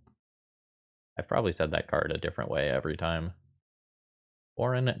Jorael. I've probably said that card a different way every time.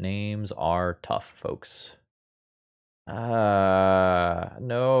 Foreign names are tough, folks. No.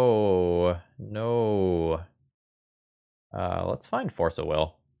 Let's find Force of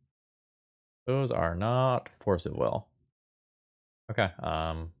Will. Those are not Force of Will. Okay,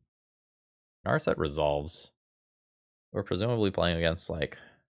 Narset resolves. We're presumably playing against, like,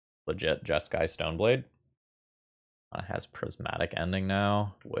 legit Jeskai Stoneblade. It has Prismatic Ending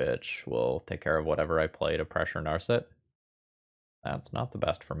now, which will take care of whatever I play to pressure Narset. That's not the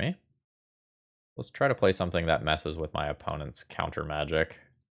best for me. Let's try to play something that messes with my opponent's counter magic.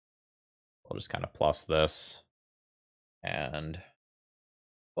 We'll just kind of plus this and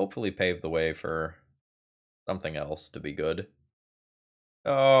hopefully pave the way for something else to be good.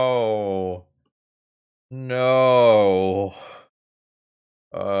 Oh, no.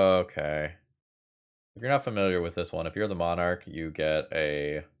 Okay. If you're not familiar with this one, if you're the Monarch, you get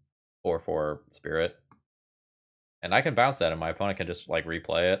a 4/4 Spirit. And I can bounce that and my opponent can just, like,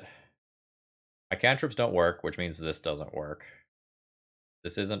 replay it. My cantrips don't work, which means this doesn't work.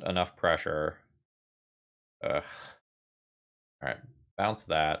 This isn't enough pressure. Ugh. Alright, bounce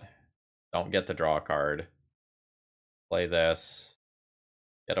that. Don't get to draw a card. Play this.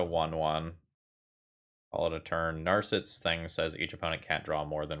 Get a 1/1. Call it a turn. Narset's thing says each opponent can't draw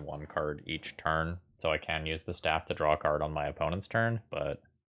more than one card each turn. So I can use the staff to draw a card on my opponent's turn, but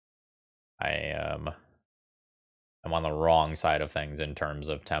I'm on the wrong side of things in terms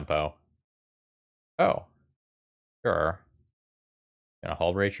of tempo. Oh. Sure. Gonna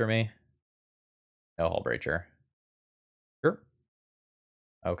Hull Breacher me? No Hull Breacher. Sure.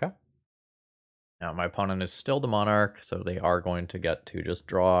 Okay. Now my opponent is still the Monarch, so they are going to get to just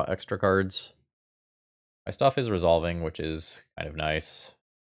draw extra cards. My stuff is resolving, which is kind of nice.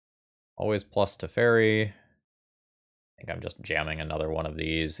 Always plus to Fairy. I think I'm just jamming another one of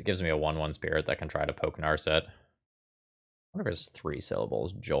these. It gives me a 1/1 Spirit that can try to poke Narset. I wonder if it's 3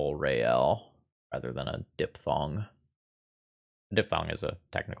 syllables, Jolrael, rather than a diphthong. Diphthong is a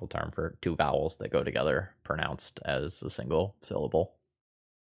technical term for 2 vowels that go together, pronounced as a single syllable.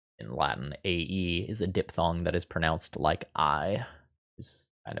 In Latin, AE is a diphthong that is pronounced like I. Is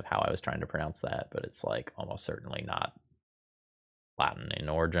kind of how I was trying to pronounce that, but it's, like, almost certainly not Latin in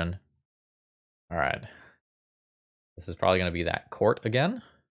origin. Alright. This is probably going to be that court again.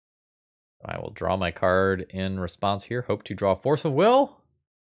 I will draw my card in response here. Hope to draw Force of Will.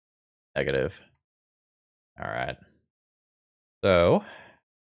 Negative. Alright. So,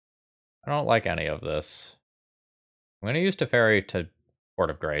 I don't like any of this. I'm going to use Teferi to Court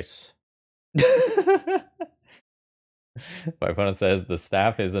of Grace. My opponent says the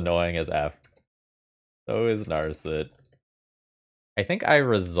staff is annoying as F. So is Narset. I think I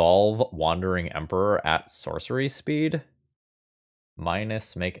resolve Wandering Emperor at sorcery speed.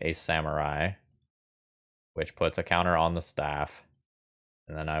 Minus make a Samurai, which puts a counter on the staff.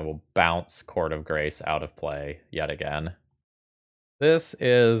 And then I will bounce Court of Grace out of play yet again. This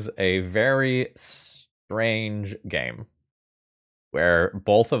is a very strange game where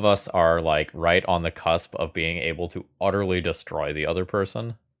both of us are, like, right on the cusp of being able to utterly destroy the other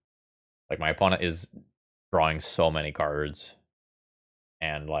person. Like, my opponent is drawing so many cards,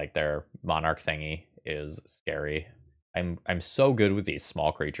 and, like, their Monarch thingy is scary. I'm so good with these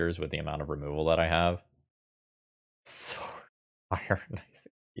small creatures with the amount of removal that I have. Sword Fire, nice.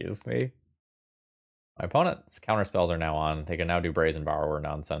 Excuse me. My opponent's counterspells are now on. They can now do Brazen Borrower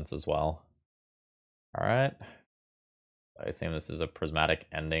nonsense as well. Alright. I assume this is a prismatic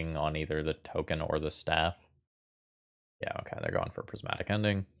ending on either the token or the staff. Yeah, okay, they're going for prismatic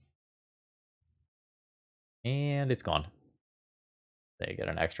ending. And it's gone. They get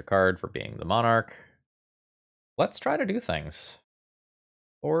an extra card for being the monarch. Let's try to do things.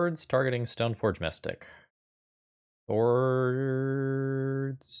 Swords targeting Stoneforge Mystic. Swords.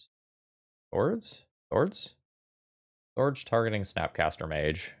 Swords? Swords? Swords targeting Snapcaster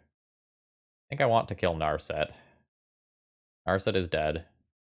Mage. I think I want to kill Narset. Narset is dead.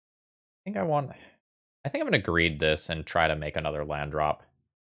 I think I'm gonna greed this and try to make another land drop.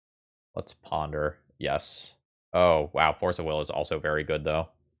 Let's ponder. Yes. Oh, wow. Force of Will is also very good, though.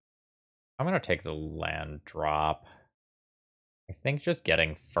 I'm gonna take the land drop. I think just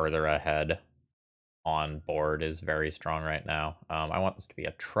getting further ahead on board is very strong right now. I want this to be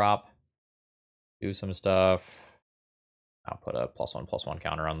a trop. Do some stuff. I'll put a +1/+1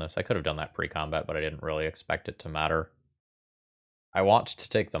 counter on this. I could have done that pre-combat, but I didn't really expect it to matter. I want to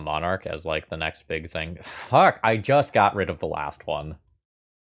take the Monarch as, like, the next big thing. Fuck, I just got rid of the last one.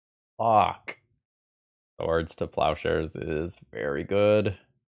 Fuck. Swords to Plowshares is very good.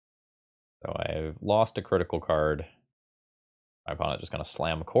 So I've lost a critical card. My opponent just gonna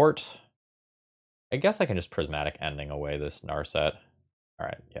slam Court. I guess I can just Prismatic Ending away this Narset.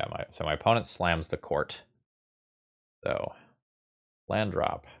 Alright, yeah, so my opponent slams the Court. So, land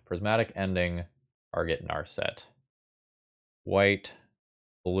drop. Prismatic Ending, target Narset. White,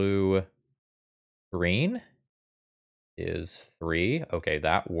 blue, green is 3. Okay,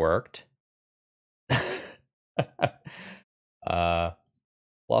 that worked.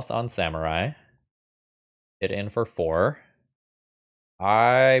 Plus on Samurai. Hit in for 4.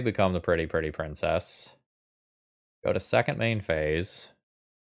 I become the pretty princess. Go to second main phase.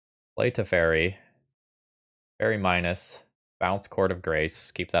 Play Teferi. Fairy minus. Bounce Court of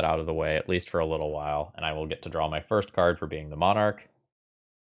Grace. Keep that out of the way, at least for a little while. And I will get to draw my first card for being the Monarch.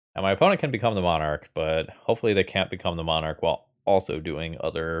 Now my opponent can become the Monarch, but hopefully they can't become the Monarch while also doing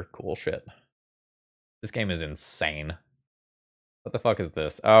other cool shit. This game is insane. What the fuck is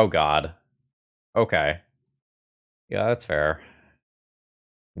this? Oh god. Okay. Yeah, that's fair.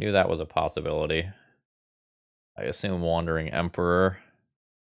 Knew that was a possibility. I assume Wandering Emperor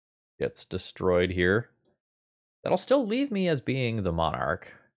gets destroyed here. That'll still leave me as being the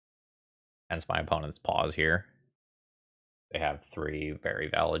Monarch. Hence my opponent's pause here. They have 3 very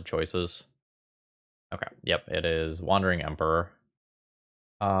valid choices. Okay, yep, it is Wandering Emperor.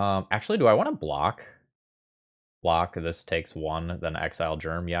 Actually, do I want to block? Block, this takes 1, then Exile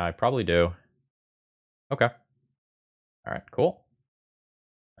Germ. Yeah, I probably do. Okay. Alright, cool.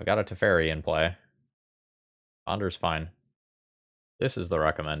 I've got a Teferi in play. Ponder's fine. This is the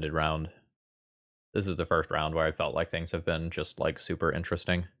recommended round. This is the first round where I felt like things have been just, like, super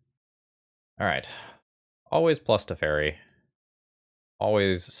interesting. Alright. Always plus Teferi.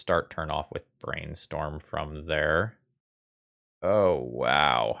 Always start turn off with Brainstorm from there. Oh,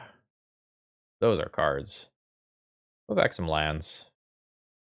 wow. Those are cards. Go back some lands.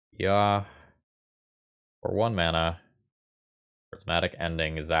 Yeah. For 1 mana. Prismatic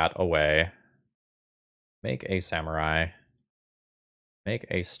Ending that away. Make a Samurai. Make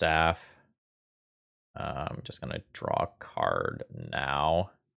a Staff. I'm just gonna draw a card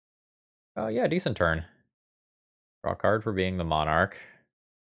now. Yeah, decent turn. Draw a card for being the Monarch.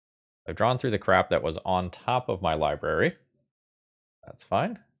 I've drawn through the crap that was on top of my library. That's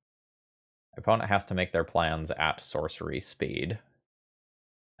fine. My opponent has to make their plans at sorcery speed.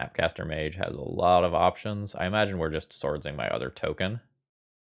 Snapcaster Mage has a lot of options. I imagine we're just swordsing my other token.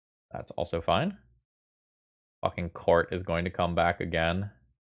 That's also fine. Fucking Court is going to come back again.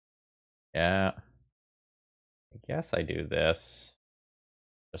 Yeah. I guess I do this.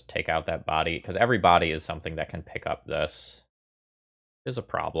 Just take out that body, because every body is something that can pick up this. Is a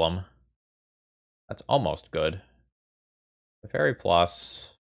problem. That's almost good. The Fairy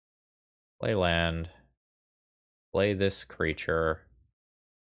Plus. Play land. Play this creature.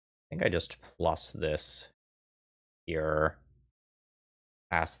 I think I just plus this here.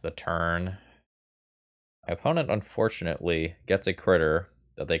 Pass the turn. My opponent, unfortunately, gets a critter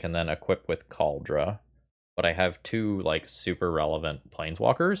that they can then equip with Caldra. But I have 2, like, super relevant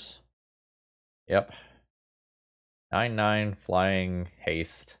planeswalkers. Yep. 9/9, flying,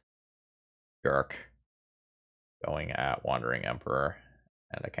 haste. Jerk. Going at Wandering Emperor.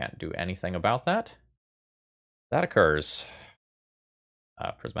 And I can't do anything about that. That occurs.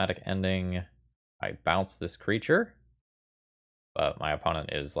 Prismatic Ending. I bounce this creature. But my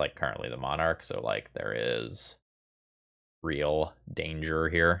opponent is, like, currently the Monarch, so, like, there is real danger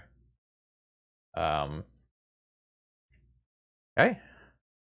here. Okay.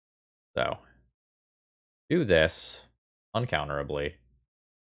 So, do this uncounterably.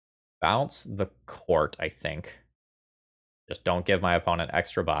 Bounce the court, I think. Just don't give my opponent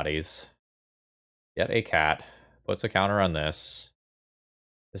extra bodies. Get a cat. Puts a counter on this.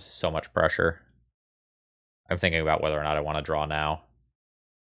 This is so much pressure. I'm thinking about whether or not I want to draw now.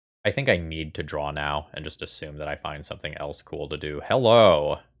 I think I need to draw now and just assume that I find something else cool to do.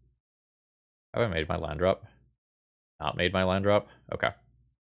 Hello! Have I made my land drop? Not made my land drop? Okay.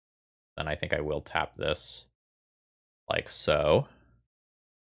 Then I think I will tap this. Like so.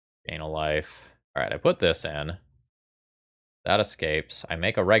 Gain a life. Alright, I put this in. That escapes. I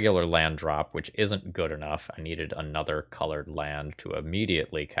make a regular land drop, which isn't good enough. I needed another colored land to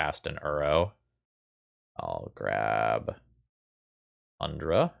immediately cast an Uro. I'll grab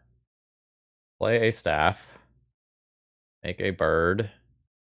Undra. Play a staff. Make a bird.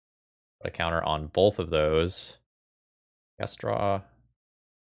 Put a counter on both of those. Guess draw. I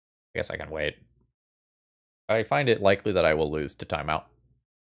guess I can wait. I find it likely that I will lose to timeout.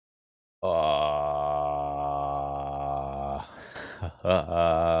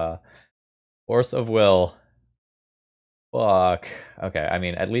 Force of will. Fuck. Okay, I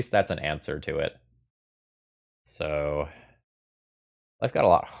mean, at least that's an answer to it. So, life got a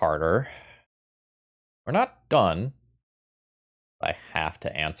lot harder. We're not done. I have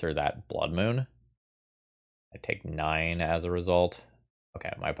to answer that Blood Moon. I take 9 as a result.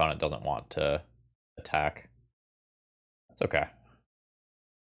 Okay, my opponent doesn't want to attack. That's okay.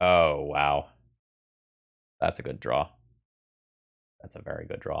 Oh, wow. That's a good draw. That's a very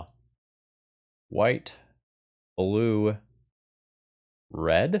good draw. White, blue,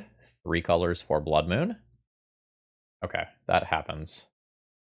 red. 3 colors for Blood Moon. Okay, that happens.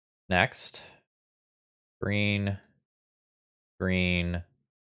 Next. Green, green,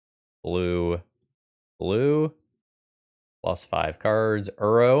 blue, blue. Plus 5 cards.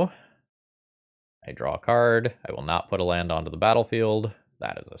 Uro. I draw a card. I will not put a land onto the battlefield.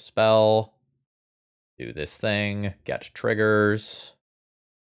 That is a spell. Do this thing. Get triggers.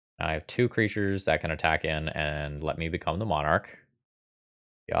 Now I have 2 creatures that can attack in and let me become the monarch.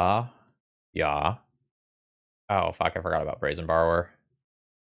 Yeah. Yeah. Oh, fuck, I forgot about Brazen Borrower.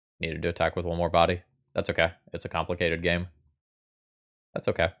 Needed to attack with 1 more body. That's okay. It's a complicated game. That's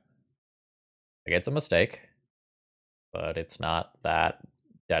okay. Like, it's a mistake, but it's not that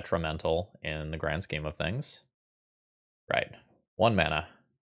detrimental in the grand scheme of things. Right. 1 mana.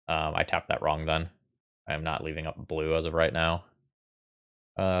 I tapped that wrong then. I am not leaving up blue as of right now.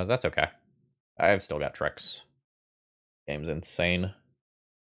 That's okay. I've still got tricks. Game's insane.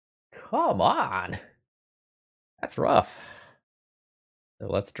 Come on! That's rough. So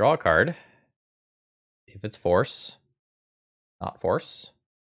let's draw a card. See if it's force. Not force.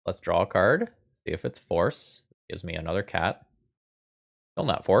 Let's draw a card. See if it's force. Gives me another cat. Still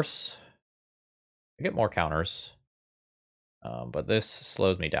not force. I get more counters. But this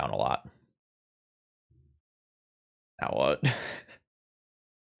slows me down a lot. Now what?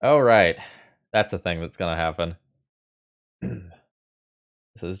 Oh, right. That's a thing that's gonna happen.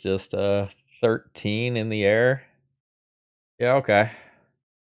 This is just 13 in the air. Yeah, okay.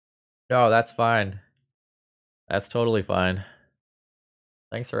 No, that's fine. That's totally fine.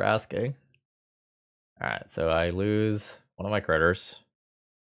 Thanks for asking. Alright, so I lose one of my critters.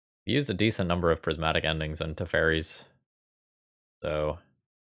 I used a decent number of prismatic endings into fairies. So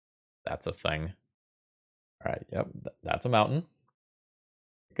that's a thing. Alright, yep, that's a mountain.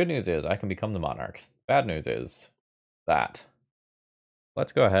 Good news is I can become the monarch. Bad news is that.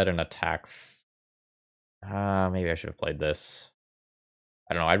 Let's go ahead and attack. Maybe I should have played this.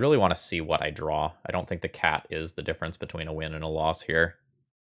 I don't know. I really want to see what I draw. I don't think the cat is the difference between a win and a loss here.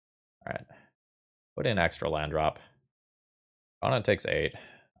 All right. Put in extra land drop. Opponent takes 8.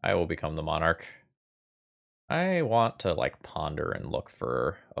 I will become the monarch. I want to like ponder and look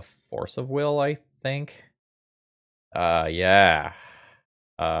for a force of will, I think. Yeah.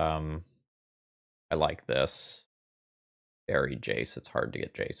 I like this. Very Jace. It's hard to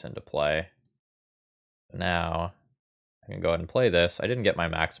get Jace into play. Now, I can go ahead and play this. I didn't get my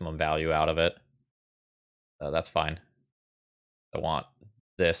maximum value out of it. That's fine. I want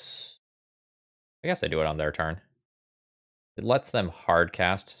this. I guess I do it on their turn. It lets them hard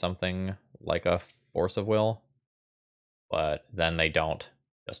cast something like a Force of Will, but then they don't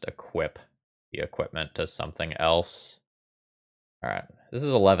just equip the equipment to something else. Alright, this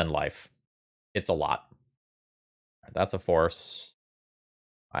is 11 life. It's a lot. Right, that's a force.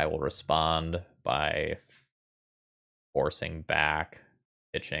 I will respond by forcing back,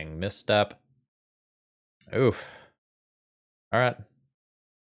 pitching misstep. Oof. Alright.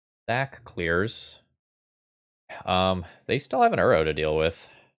 Stack clears. They still have an Uro to deal with.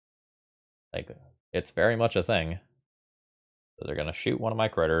 Like, it's very much a thing. So they're gonna shoot one of my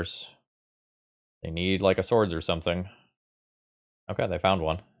critters. They need, like, a swords or something. Okay, they found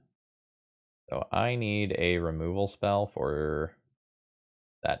one. So I need a removal spell for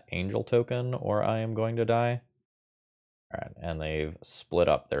that angel token, or I am going to die. Alright, and they've split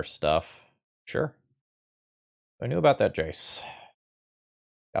up their stuff. Sure. I knew about that Jace.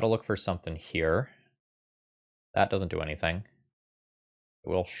 Gotta look for something here. That doesn't do anything.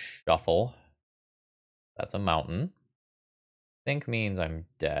 We'll shuffle. That's a mountain. Think means I'm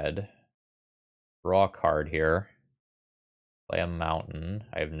dead. Draw a card here. Play a mountain.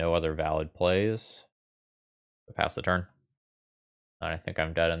 I have no other valid plays. Pass the turn. I think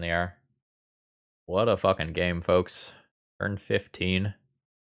I'm dead in the air. What a fucking game, folks. Turn 15.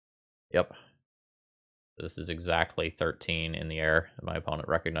 Yep. This is exactly 13 in the air. My opponent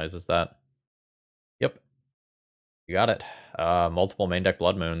recognizes that. Yep. You got it. Multiple main deck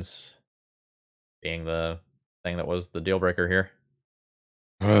Blood Moons being the thing that was the deal breaker here.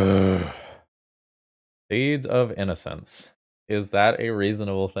 Seeds of Innocence. Is that a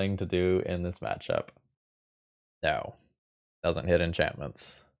reasonable thing to do in this matchup? No. Doesn't hit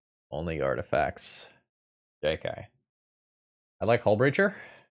enchantments. Only artifacts. JK. I like Hullbreacher.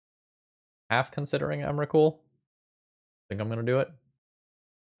 Half considering Emrakul. Think I'm gonna do it.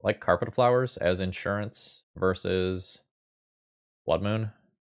 I like Carpet Flowers as insurance versus Blood Moon.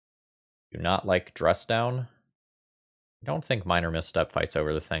 Do not like Dress Down. I don't think Minor Misstep fights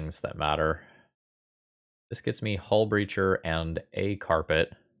over the things that matter. This gets me Hullbreacher and a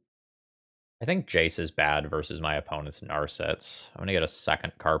Carpet. I think Jace is bad versus my opponent's Narsets. I'm gonna get a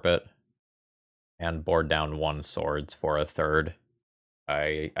second Carpet and board down one Swords for a third.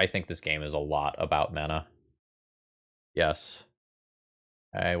 I think this game is a lot about mana. Yes.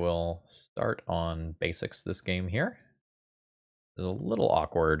 I will start on basics this game here. It's a little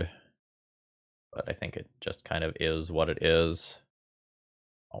awkward, but I think it just kind of is what it is.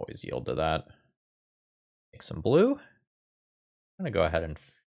 Always yield to that. Make some blue. I'm gonna go ahead and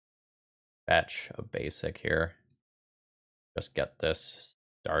fetch a basic here. Just get this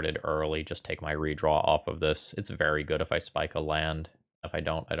started early. Just take my redraw off of this. It's very good if I spike a land. If I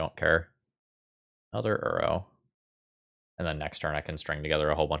don't care. Another Uro. And then next turn I can string together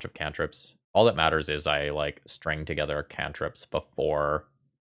a whole bunch of cantrips. All that matters is I like string together cantrips before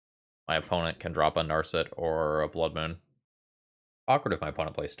my opponent can drop a Narset or a Blood Moon. Awkward if my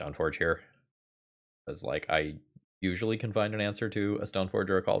opponent plays Stoneforge here. Because like I usually can find an answer to a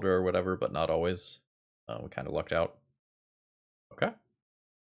Stoneforge or a Cauldron or whatever, but not always. We kind of lucked out. Okay.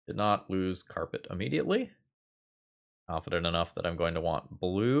 Did not lose Carpet immediately. Confident enough that I'm going to want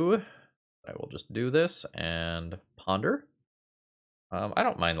blue. I will just do this and ponder. I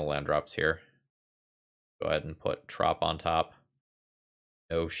don't mind the land drops here. Go ahead and put Trop on top.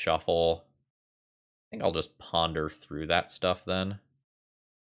 No shuffle. I think I'll just ponder through that stuff then.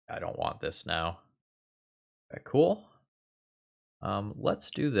 I don't want this now. Okay, cool. Let's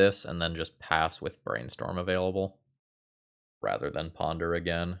do this and then just pass with Brainstorm available rather than ponder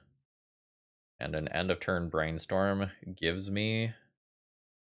again. And an end of turn Brainstorm gives me...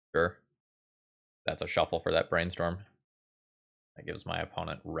 Sure. That's a shuffle for that Brainstorm. That gives my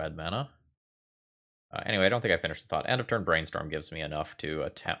opponent red mana. Anyway, I don't think I finished the thought. End of turn Brainstorm gives me enough to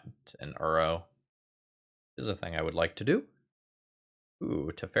attempt an Uro. This is a thing I would like to do.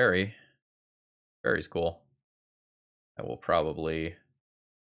 Ooh, Teferi. Teferi's cool. I will probably...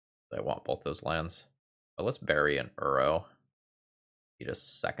 I want both those lands. But let's bury an Uro. Need a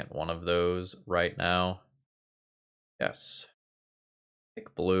second one of those right now. Yes.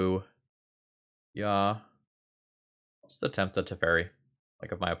 Pick blue. Yeah. Just attempt a Teferi.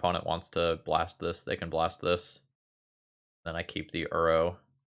 Like if my opponent wants to blast this, they can blast this. Then I keep the Uro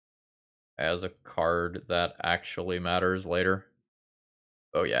as a card that actually matters later.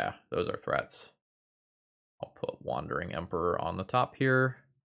 Oh yeah, those are threats. I'll put Wandering Emperor on the top here.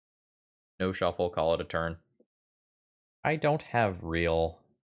 No shuffle, call it a turn. I don't have real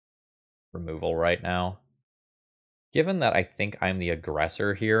removal right now. Given that I think I'm the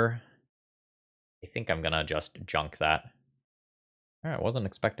aggressor here, I think I'm gonna just junk that. Alright, wasn't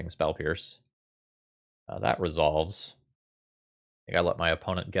expecting Spell Pierce. That resolves. I think I let my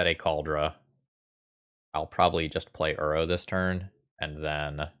opponent get a Cauldron. I'll probably just play Uro this turn, and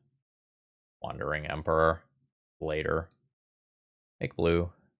then Wandering Emperor later. Make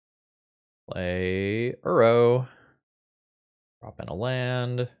blue. Play Uro. Drop in a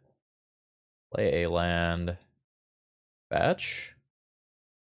land. Play a land. Fetch.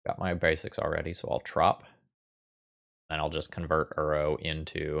 Got my basics already, so I'll Trop. Then I'll just convert Uro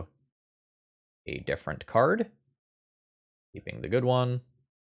into a different card, keeping the good one,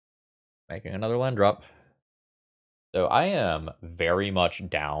 making another land drop. So I am very much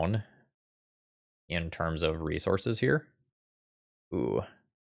down in terms of resources here. Ooh.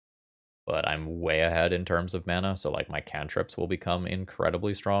 But I'm way ahead in terms of mana, so like my cantrips will become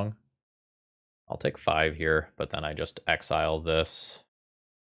incredibly strong. I'll take 5 here, but then I just exile this,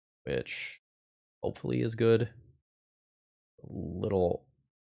 which hopefully is good. When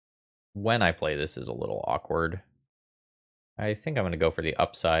I play this is a little awkward. I think I'm going to go for the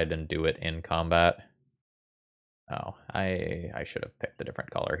upside and do it in combat. Oh, I should have picked a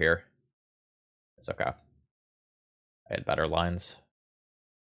different color here. It's okay. I had better lines.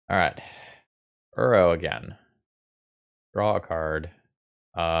 Alright. Uro again. Draw a card.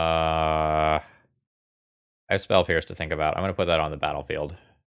 I have Spell Pierce to think about. I'm going to put that on the battlefield.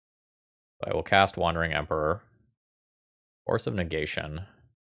 So I will cast Wandering Emperor. Force of Negation.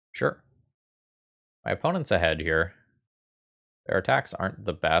 Sure. My opponent's ahead here. Their attacks aren't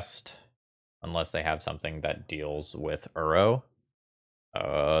the best unless they have something that deals with Uro.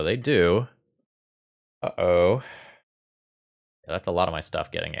 They do. Uh-oh. Yeah, that's a lot of my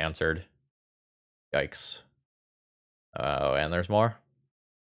stuff getting answered. Yikes. Oh, and there's more.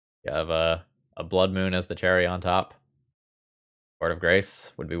 You have a Blood Moon as the cherry on top. Sword of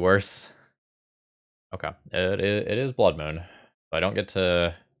Grace would be worse. Okay, it is Blood Moon. So I don't get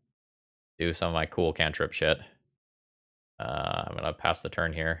to do some of my cool cantrip shit. I'm going to pass the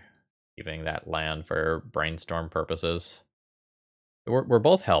turn here, keeping that land for brainstorm purposes. We're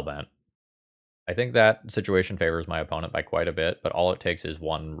both Hellbent. I think that situation favors my opponent by quite a bit, but all it takes is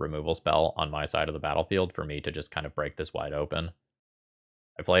one removal spell on my side of the battlefield for me to just kind of break this wide open.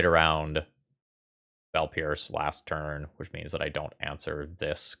 I played around Spell Pierce last turn, which means that I don't answer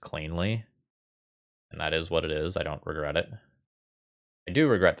this cleanly. And that is what it is. I don't regret it. I do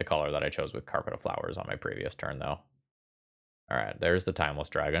regret the color that I chose with Carpet of Flowers on my previous turn, though. Alright, there's the Timeless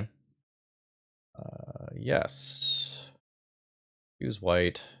Dragon. Yes. Use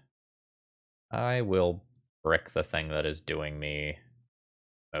white. I will brick the thing that is doing me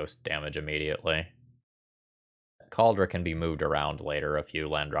most damage immediately. Cauldron can be moved around later a few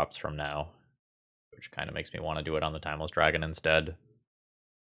land drops from now, which kind of makes me want to do it on the Timeless Dragon instead.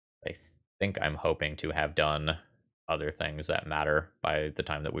 I think I'm hoping to have done other things that matter by the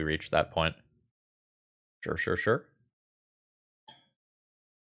time that we reach that point. Sure.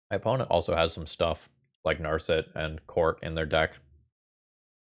 My opponent also has some stuff like Narset and Court in their deck.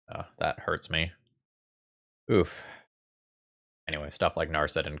 That hurts me. Oof. Anyway, stuff like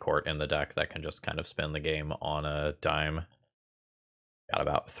Narset and Court in the deck that can just kind of spin the game on a dime. Got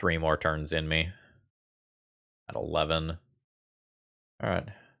about 3 more turns in me. At 11. Alright,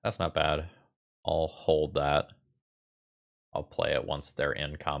 that's not bad. I'll hold that. I'll play it once they're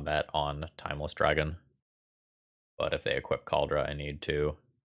in combat on Timeless Dragon. But if they equip Cauldron, I need to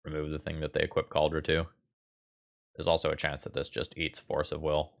remove the thing that they equip Cauldron to. There's also a chance that this just eats Force of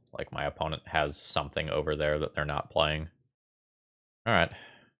Will. Like my opponent has something over there that they're not playing. Alright.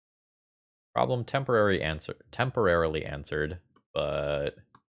 Problem temporarily answered, but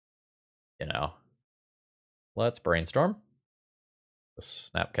you know. Let's brainstorm. The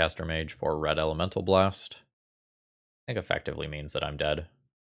Snapcaster Mage for Red Elemental Blast. I think effectively means that I'm dead.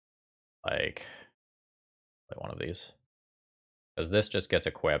 Like one of these. Because this just gets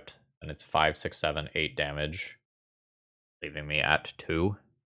equipped, and it's 5, 6, 7, 8 damage, leaving me at 2.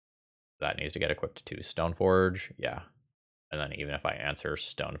 That needs to get equipped to Stoneforge, yeah. And then even if I answer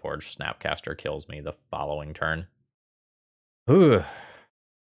Stoneforge, Snapcaster kills me the following turn. Ooh.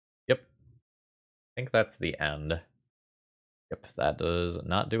 Yep. I think that's the end. Yep, that does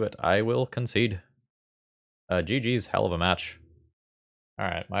not do it. I will concede. GG's, hell of a match.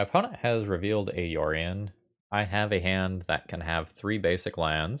 Alright, my opponent has revealed a Yorion. I have a hand that can have 3 basic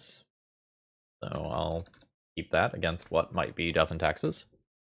lands. So I'll keep that against what might be Death and Taxes.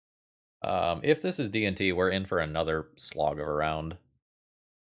 If this is D&T, we're in for another slog of a round.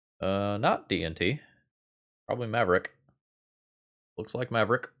 Not D&T. Probably Maverick. Looks like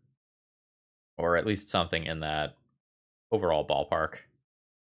Maverick. Or at least something in that overall ballpark.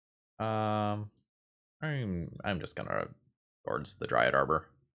 I'm just gonna towards the Dryad Arbor.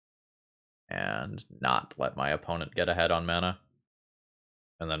 And not let my opponent get ahead on mana.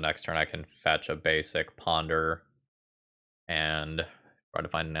 And then next turn I can fetch a basic Ponder and try to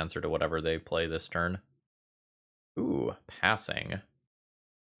find an answer to whatever they play this turn. Ooh, passing.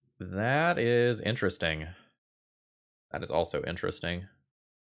 That is interesting. That is also interesting.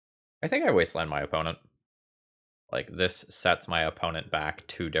 I think I wasteland my opponent. Like, this sets my opponent back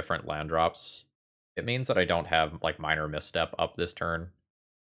 2 different land drops. It means that I don't have, like, minor misstep up this turn,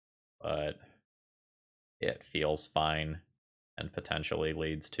 but it feels fine and potentially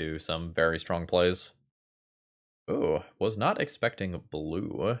leads to some very strong plays. Ooh, was not expecting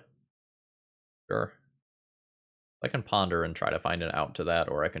blue. Sure. I can ponder and try to find an out to that,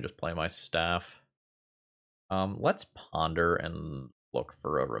 or I can just play my staff. Let's ponder and look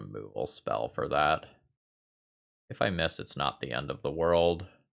for a removal spell for that. If I miss, it's not the end of the world.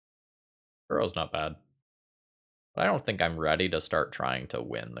 Burrow's not bad. But I don't think I'm ready to start trying to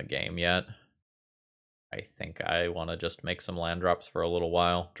win the game yet. I think I want to just make some land drops for a little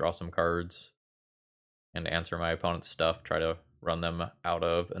while, draw some cards, and answer my opponent's stuff, try to run them out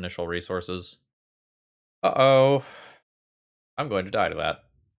of initial resources. Uh-oh. I'm going to die to that.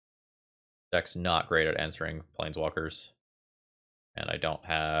 Deck's not great at answering planeswalkers. And I don't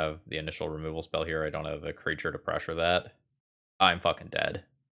have the initial removal spell here. I don't have a creature to pressure that. I'm fucking dead.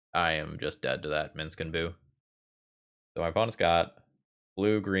 I am just dead to that Minskin Boo. So my opponent's got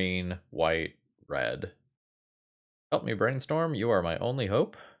blue, green, white, red. Help me brainstorm. You are my only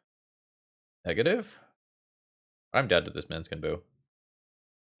hope. Negative. I'm dead to this Minskin Boo.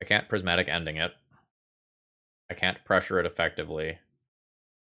 I can't prismatic ending it. I can't pressure it effectively.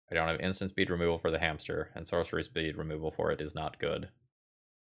 I don't have instant speed removal for the hamster, and sorcery speed removal for it is not good.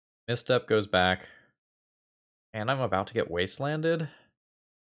 Misstep goes back. And I'm about to get wastelanded.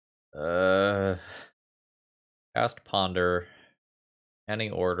 Cast Ponder. Any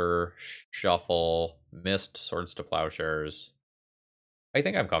order. Shuffle. Missed Swords to Plowshares. I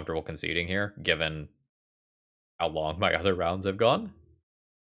think I'm comfortable conceding here, given how long my other rounds have gone.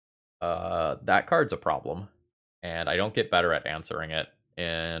 That card's a problem. And I don't get better at answering it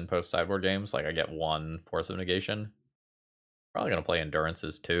in post-sideboard games. Like, I get one Force of Negation. Probably going to play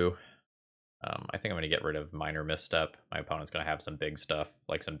Endurances, too. I think I'm going to get rid of Minor Misstep. My opponent's going to have some big stuff,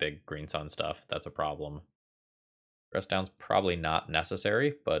 like some big Green Sun stuff. That's a problem. Rest Down's probably not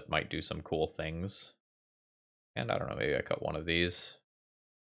necessary, but might do some cool things. And I don't know, maybe I cut one of these.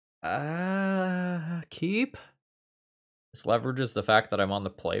 Keep? This leverages the fact that I'm on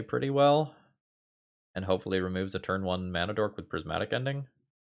the play pretty well. And hopefully removes a turn 1 mana dork with Prismatic Ending.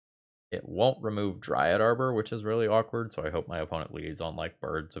 It won't remove Dryad Arbor, which is really awkward, so I hope my opponent leads on, like,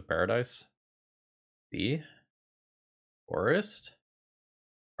 Birds of Paradise. The Forest?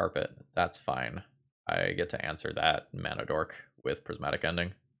 Carpet. That's fine. I get to answer that mana dork with Prismatic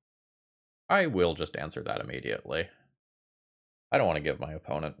Ending. I will just answer that immediately. I don't want to give my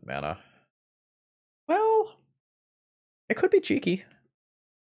opponent mana. Well, it could be cheeky.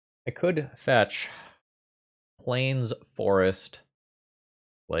 I could fetch Plains Forest,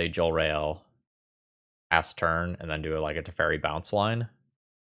 play Jolrael, pass turn, and then do like a Teferi bounce line.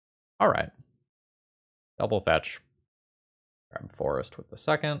 Alright. Double fetch. Grab Forest with the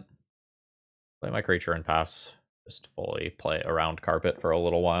second. Play my creature and pass. Just fully play around carpet for a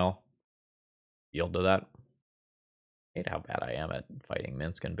little while. Yield to that. Hate how bad I am at fighting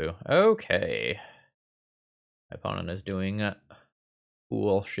Minskin Boo. Okay. My opponent is doing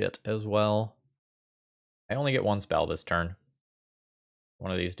cool shit as well. I only get one spell this turn.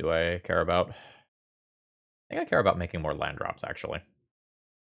 One of these do I care about? I think I care about making more land drops, actually.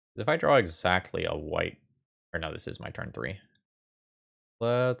 If I draw exactly a white... Or no, this is my turn 3.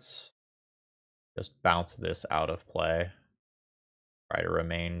 Let's just bounce this out of play. Try to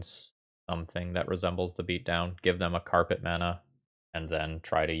remain something that resembles the beatdown. Give them a carpet mana. And then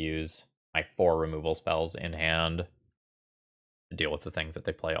try to use my 4 removal spells in hand to deal with the things that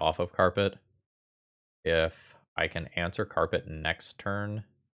they play off of carpet. If I can answer carpet next turn...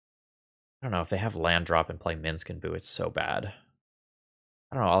 I don't know, if they have land drop and play Minskin Boo, it's so bad.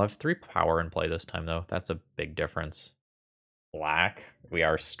 I don't know, I'll have 3 power in play this time, though. That's a big difference. Black? We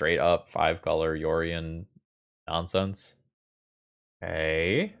are straight up 5-color Yorian nonsense.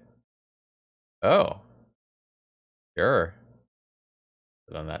 Okay. Oh. Sure.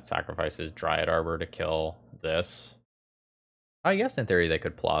 So then that sacrifices Dryad Arbor to kill this. I guess in theory they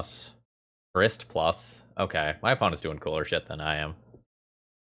could plus. Wrist plus. Okay, my opponent's doing cooler shit than I am.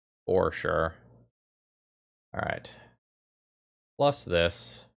 For sure. Alright. Plus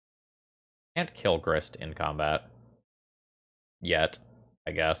this. Can't kill Grist in combat. Yet,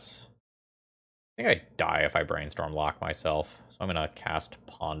 I guess. I think I die if I Brainstorm lock myself. So I'm gonna cast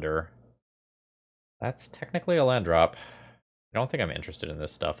Ponder. That's technically a land drop. I don't think I'm interested in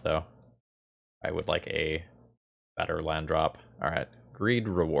this stuff, though. I would like a better land drop. Alright, Greed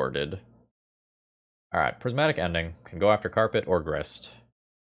rewarded. Alright, Prismatic Ending. Can go after Carpet or Grist.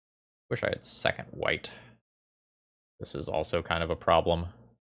 Wish I had second white. This is also kind of a problem.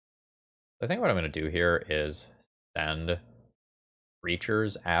 I think what I'm going to do here is send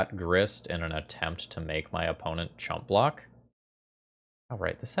creatures at Grist in an attempt to make my opponent chump block. Oh,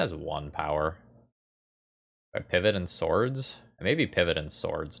 right, this has 1 power. I pivot and swords? I maybe pivot and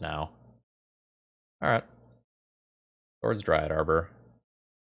swords now. Alright. Swords, Dryad Arbor.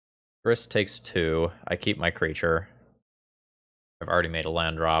 Grist takes 2. I keep my creature. I've already made a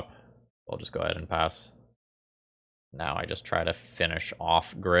land drop. I'll just go ahead and pass. Now I just try to finish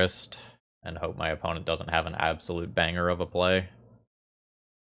off Grist and hope my opponent doesn't have an absolute banger of a play.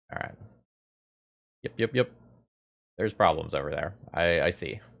 Alright. Yep. There's problems over there. I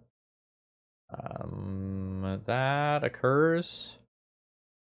see. That occurs.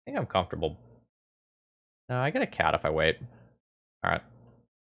 I think I'm comfortable. No, I get a cat if I wait. Alright.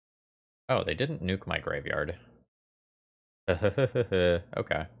 Oh, they didn't nuke my graveyard.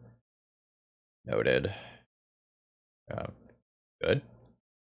 Okay. Noted. Good.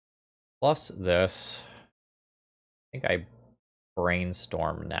 Plus this. I think I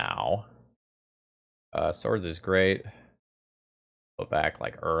brainstorm now. Swords is great. Put back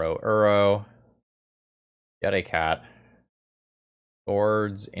like Uro. Get a cat.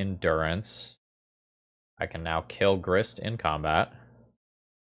 Swords, Endurance. I can now kill Grist in combat.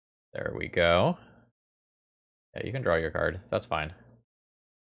 There we go. Yeah, you can draw your card. That's fine.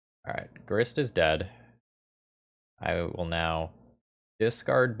 Alright, Grist is dead. I will now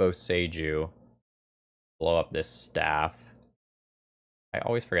discard Boseiju. Blow up this staff. I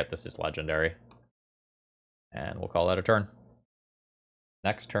always forget this is legendary. And we'll call that a turn.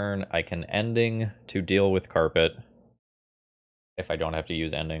 Next turn, I can Ending to deal with Carpet. If I don't have to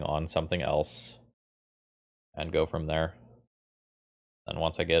use Ending on something else. And go from there. Then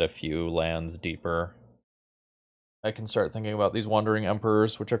once I get a few lands deeper, I can start thinking about these Wandering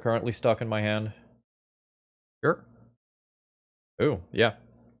Emperors, which are currently stuck in my hand. Sure. Ooh, yeah.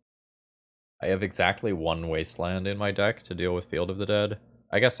 I have exactly 1 Wasteland in my deck to deal with Field of the Dead.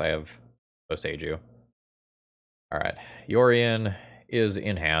 I guess I have Boseiju. Alright, Yorion is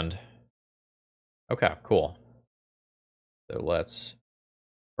in hand. Okay, cool. So let's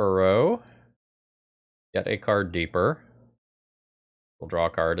Uro. Get a card deeper. We'll draw a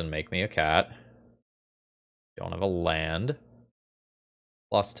card and make me a cat. Don't have a land.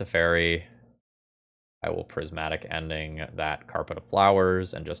 Plus Teferi. I will Prismatic Ending that Carpet of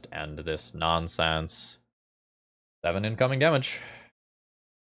Flowers and just end this nonsense. 7 incoming damage.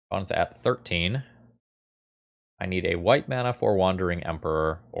 Opponent's at 13. I need a white mana for Wandering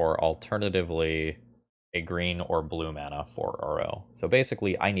Emperor, or alternatively, a green or blue mana for Uro. So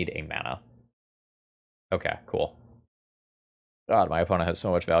basically, I need a mana. Okay, cool. God, my opponent has so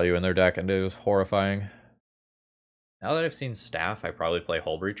much value in their deck, and it is horrifying. Now that I've seen Staff, I probably play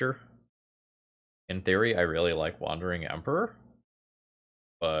Hullbreacher. In theory, I really like Wandering Emperor,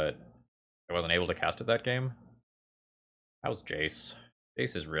 but I wasn't able to cast it that game. How's Jace?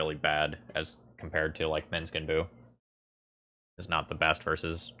 Jace is really bad as compared to, like, Minskin It's not the best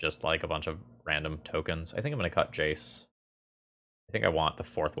versus just, like, a bunch of random tokens. I think I'm going to cut Jace. I think I want the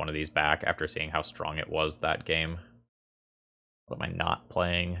 4th one of these back after seeing how strong it was that game. What am I not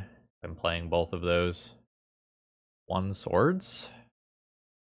playing? I'm playing both of those. 1 swords?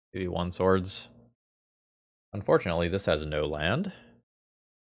 Maybe 1 swords. Unfortunately, this has no land.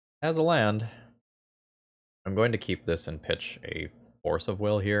 Has a land. I'm going to keep this and pitch a Force of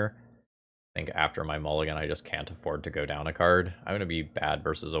Will here. I think after my mulligan, I just can't afford to go down a card. I'm going to be bad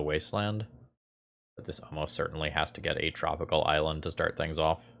versus a Wasteland. But this almost certainly has to get a Tropical Island to start things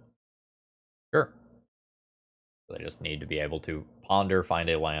off. Sure. So I just need to be able to ponder, find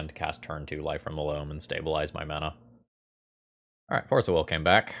a land, cast turn 2 Life from the Loam, and stabilize my mana. Alright, Force of Will came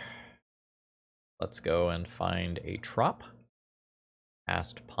back. Let's go and find a Trop.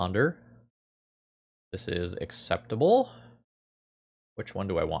 Cast Ponder. This is acceptable. Which one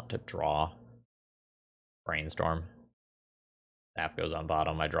do I want to draw? Brainstorm. Staff goes on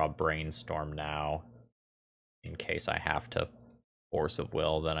bottom. I draw Brainstorm now. In case I have to Force of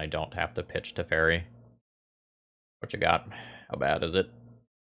Will, then I don't have to pitch Teferi. What you got? How bad is it?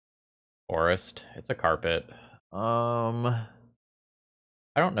 Forest. It's a carpet. I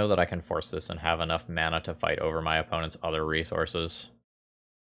don't know that I can force this and have enough mana to fight over my opponent's other resources.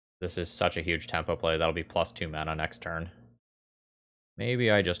 This is such a huge tempo play. That'll be +2 mana next turn.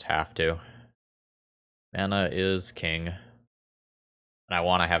 Maybe I just have to. Mana is king. And I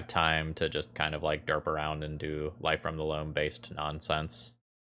want to have time to just kind of like derp around and do Life from the Loam based nonsense.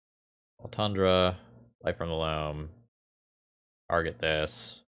 Tundra, Life from the Loam. Target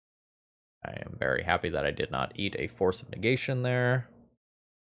this. I am very happy that I did not eat a Force of Negation there.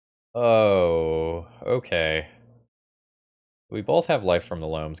 Oh, okay. We both have Life from the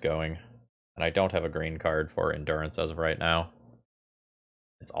Loams going, and I don't have a green card for Endurance as of right now.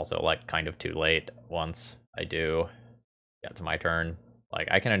 It's also, like, kind of too late once I do get to my turn. Like,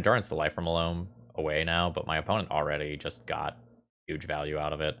 I can Endurance the Life from Alone away now, but my opponent already just got huge value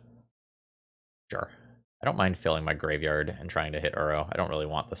out of it. Sure. I don't mind filling my graveyard and trying to hit Uro. I don't really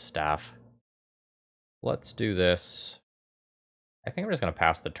want the staff. Let's do this. I think I'm just going to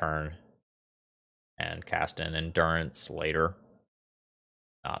pass the turn and cast an Endurance later.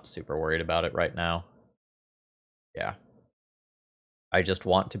 Not super worried about it right now. Yeah. I just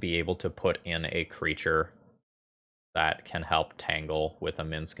want to be able to put in a creature that can help tangle with a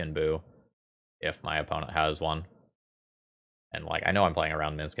Minskin Boo if my opponent has one. And, like, I know I'm playing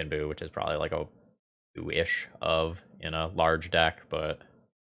around Minskin Boo, which is probably like a 2-ish of in a large deck, but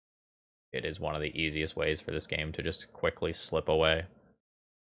it is one of the easiest ways for this game to just quickly slip away.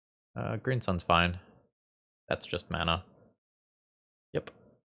 Green Sun's fine. That's just mana. Yep.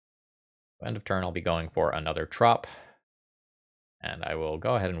 End of turn, I'll be going for another Trop. And I will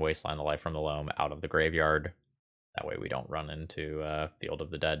go ahead and Wasteland the Life from the Loam out of the graveyard. That way we don't run into Field of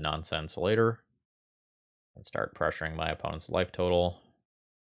the Dead nonsense later. And start pressuring my opponent's life total.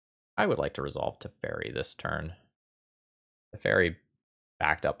 I would like to resolve to Fairy this turn. The Fairy,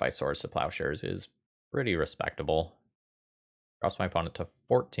 backed up by Swords to Plowshares, is pretty respectable. Drops my opponent to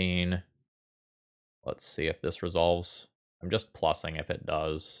 14. Let's see if this resolves. I'm just plussing if it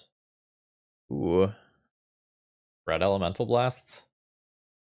does. Ooh. Red Elemental Blasts?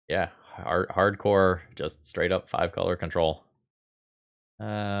 Yeah, hardcore, just straight up 5-color control.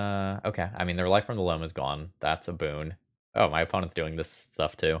 Okay. I mean, their Life from the Loam is gone. That's a boon. Oh, my opponent's doing this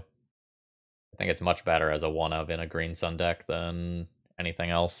stuff too. I think it's much better as a 1-of in a Green Sun deck than anything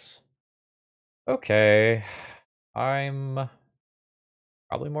else. Okay. I'm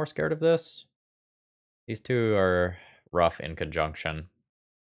probably more scared of this. These two are rough in conjunction.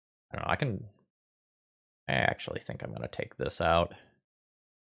 I don't know, I actually think I'm going to take this out.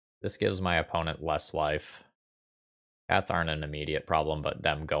 This gives my opponent less life. Cats aren't an immediate problem, but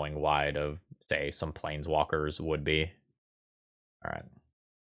them going wide of, say, some Planeswalkers would be. Alright.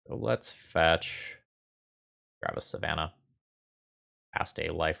 So let's fetch. Grab a Savannah. Cast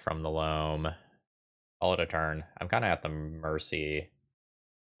a Life from the Loam. Call it a turn. I'm kind of at the mercy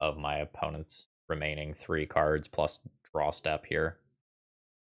of my opponent's remaining 3 cards plus draw step here.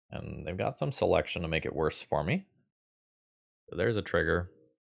 And they've got some selection to make it worse for me. So there's a trigger.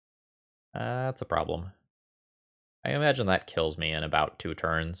 That's a problem. I imagine that kills me in about 2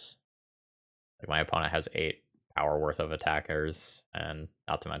 turns. Like, my opponent has 8 power worth of attackers, and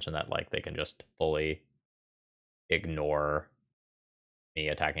not to mention that, like, they can just fully ignore me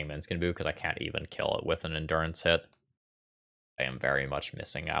attacking Minskin Boo because I can't even kill it with an Endurance hit. I am very much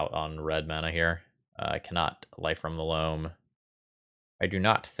missing out on red mana here. I cannot Life from the Loam. I do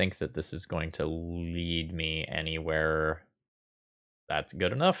not think that this is going to lead me anywhere that's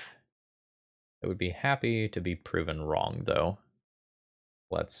good enough. I would be happy to be proven wrong, though.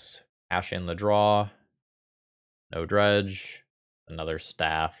 Let's cash in the draw. No dredge. Another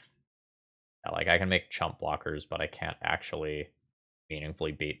staff. Yeah, like, I can make chump blockers, but I can't actually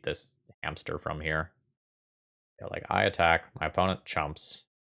meaningfully beat this hamster from here. Yeah, like, I attack, my opponent chumps.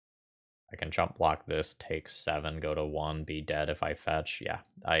 I can chump block this, take 7, go to 1, be dead if I fetch. Yeah,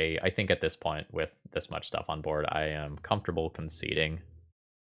 I think at this point, with this much stuff on board, I am comfortable conceding.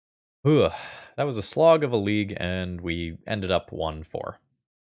 Ugh, that was a slog of a league, and we ended up 1-4.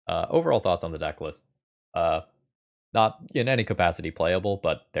 Overall thoughts on the deck list. Not in any capacity playable,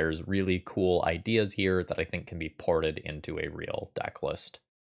 but there's really cool ideas here that I think can be ported into a real deck list.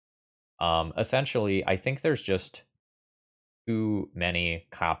 Essentially, I think there's just too many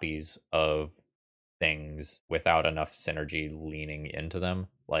copies of things without enough synergy leaning into them.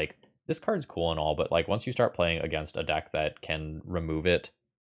 Like, this card's cool and all, but, like, once you start playing against a deck that can remove it,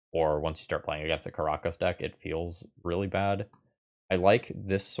 or once you start playing against a Caracas deck, it feels really bad. I like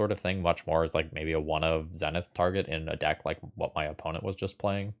this sort of thing much more as, like, maybe a 1-of Zenith target in a deck like what my opponent was just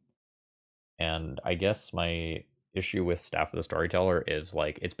playing. And I guess my issue with Staff of the Storyteller is,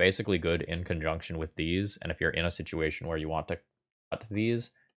 like, it's basically good in conjunction with these, and if you're in a situation where you want to cut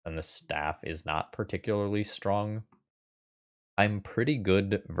these, then the staff is not particularly strong. I'm pretty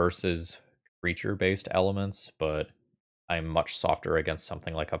good versus creature-based elements, but I'm much softer against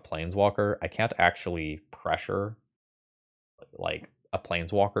something like a Planeswalker. I can't actually pressure, like, a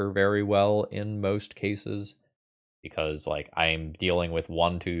Planeswalker very well in most cases, because, like, I'm dealing with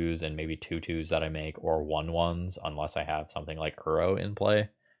 1/2s and maybe 2/2s that I make, or 1/1s, unless I have something like Uro in play.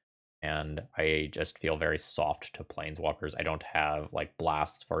 And I just feel very soft to Planeswalkers. I don't have, like,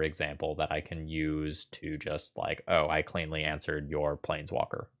 blasts, for example, that I can use to just, like, oh, I cleanly answered your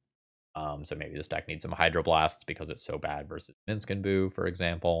Planeswalker. So maybe this deck needs some Hydroblasts because it's so bad versus Minskin for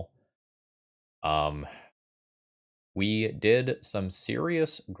example. We did some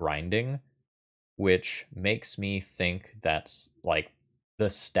serious grinding, which makes me think that, like, the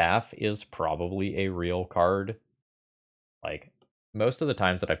staff is probably a real card. Like, most of the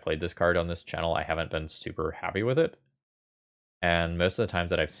times that I've played this card on this channel, I haven't been super happy with it. And most of the times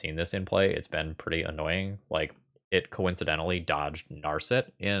that I've seen this in play, it's been pretty annoying. Like, it coincidentally dodged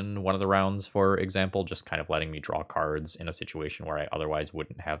Narset in one of the rounds, for example, just kind of letting me draw cards in a situation where I otherwise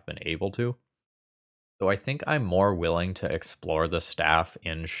wouldn't have been able to. So I think I'm more willing to explore the staff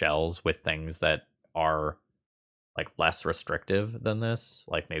in shells with things that are like less restrictive than this,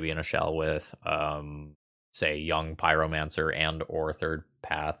 like maybe in a shell with say Young Pyromancer and or Third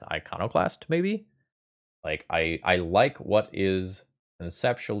Path Iconoclast, maybe. Like I like what is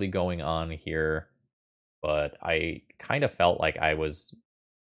conceptually going on here, but I kind of felt like I was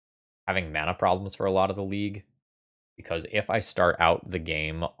having mana problems for a lot of the league, because if I start out the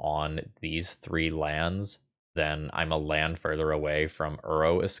game on these 3 lands, then I'm a land further away from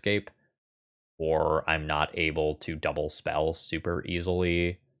Uro Escape, or I'm not able to double spell super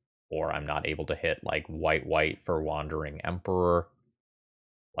easily, or I'm not able to hit like white for Wandering Emperor.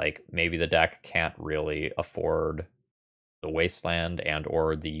 Like, maybe the deck can't really afford the Wasteland and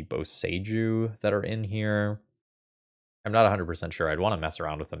or the Boseiju that are in here. I'm not 100% sure. I'd want to mess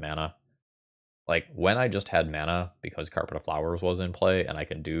around with the mana. Like, when I just had mana because Carpet of Flowers was in play and I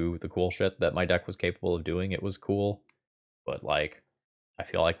can do the cool shit that my deck was capable of doing, it was cool. But, like, I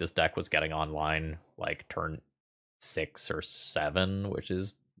feel like this deck was getting online, like, turn 6 or 7, which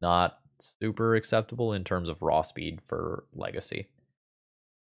is not super acceptable in terms of raw speed for Legacy.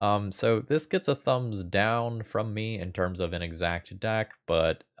 So this gets a thumbs down from me in terms of an exact deck,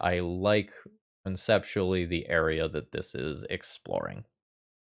 but I like conceptually the area that this is exploring.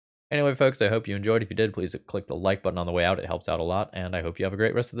 Anyway, folks, I hope you enjoyed. If you did, please click the like button on the way out. It helps out a lot, and I hope you have a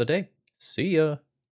great rest of the day. See ya!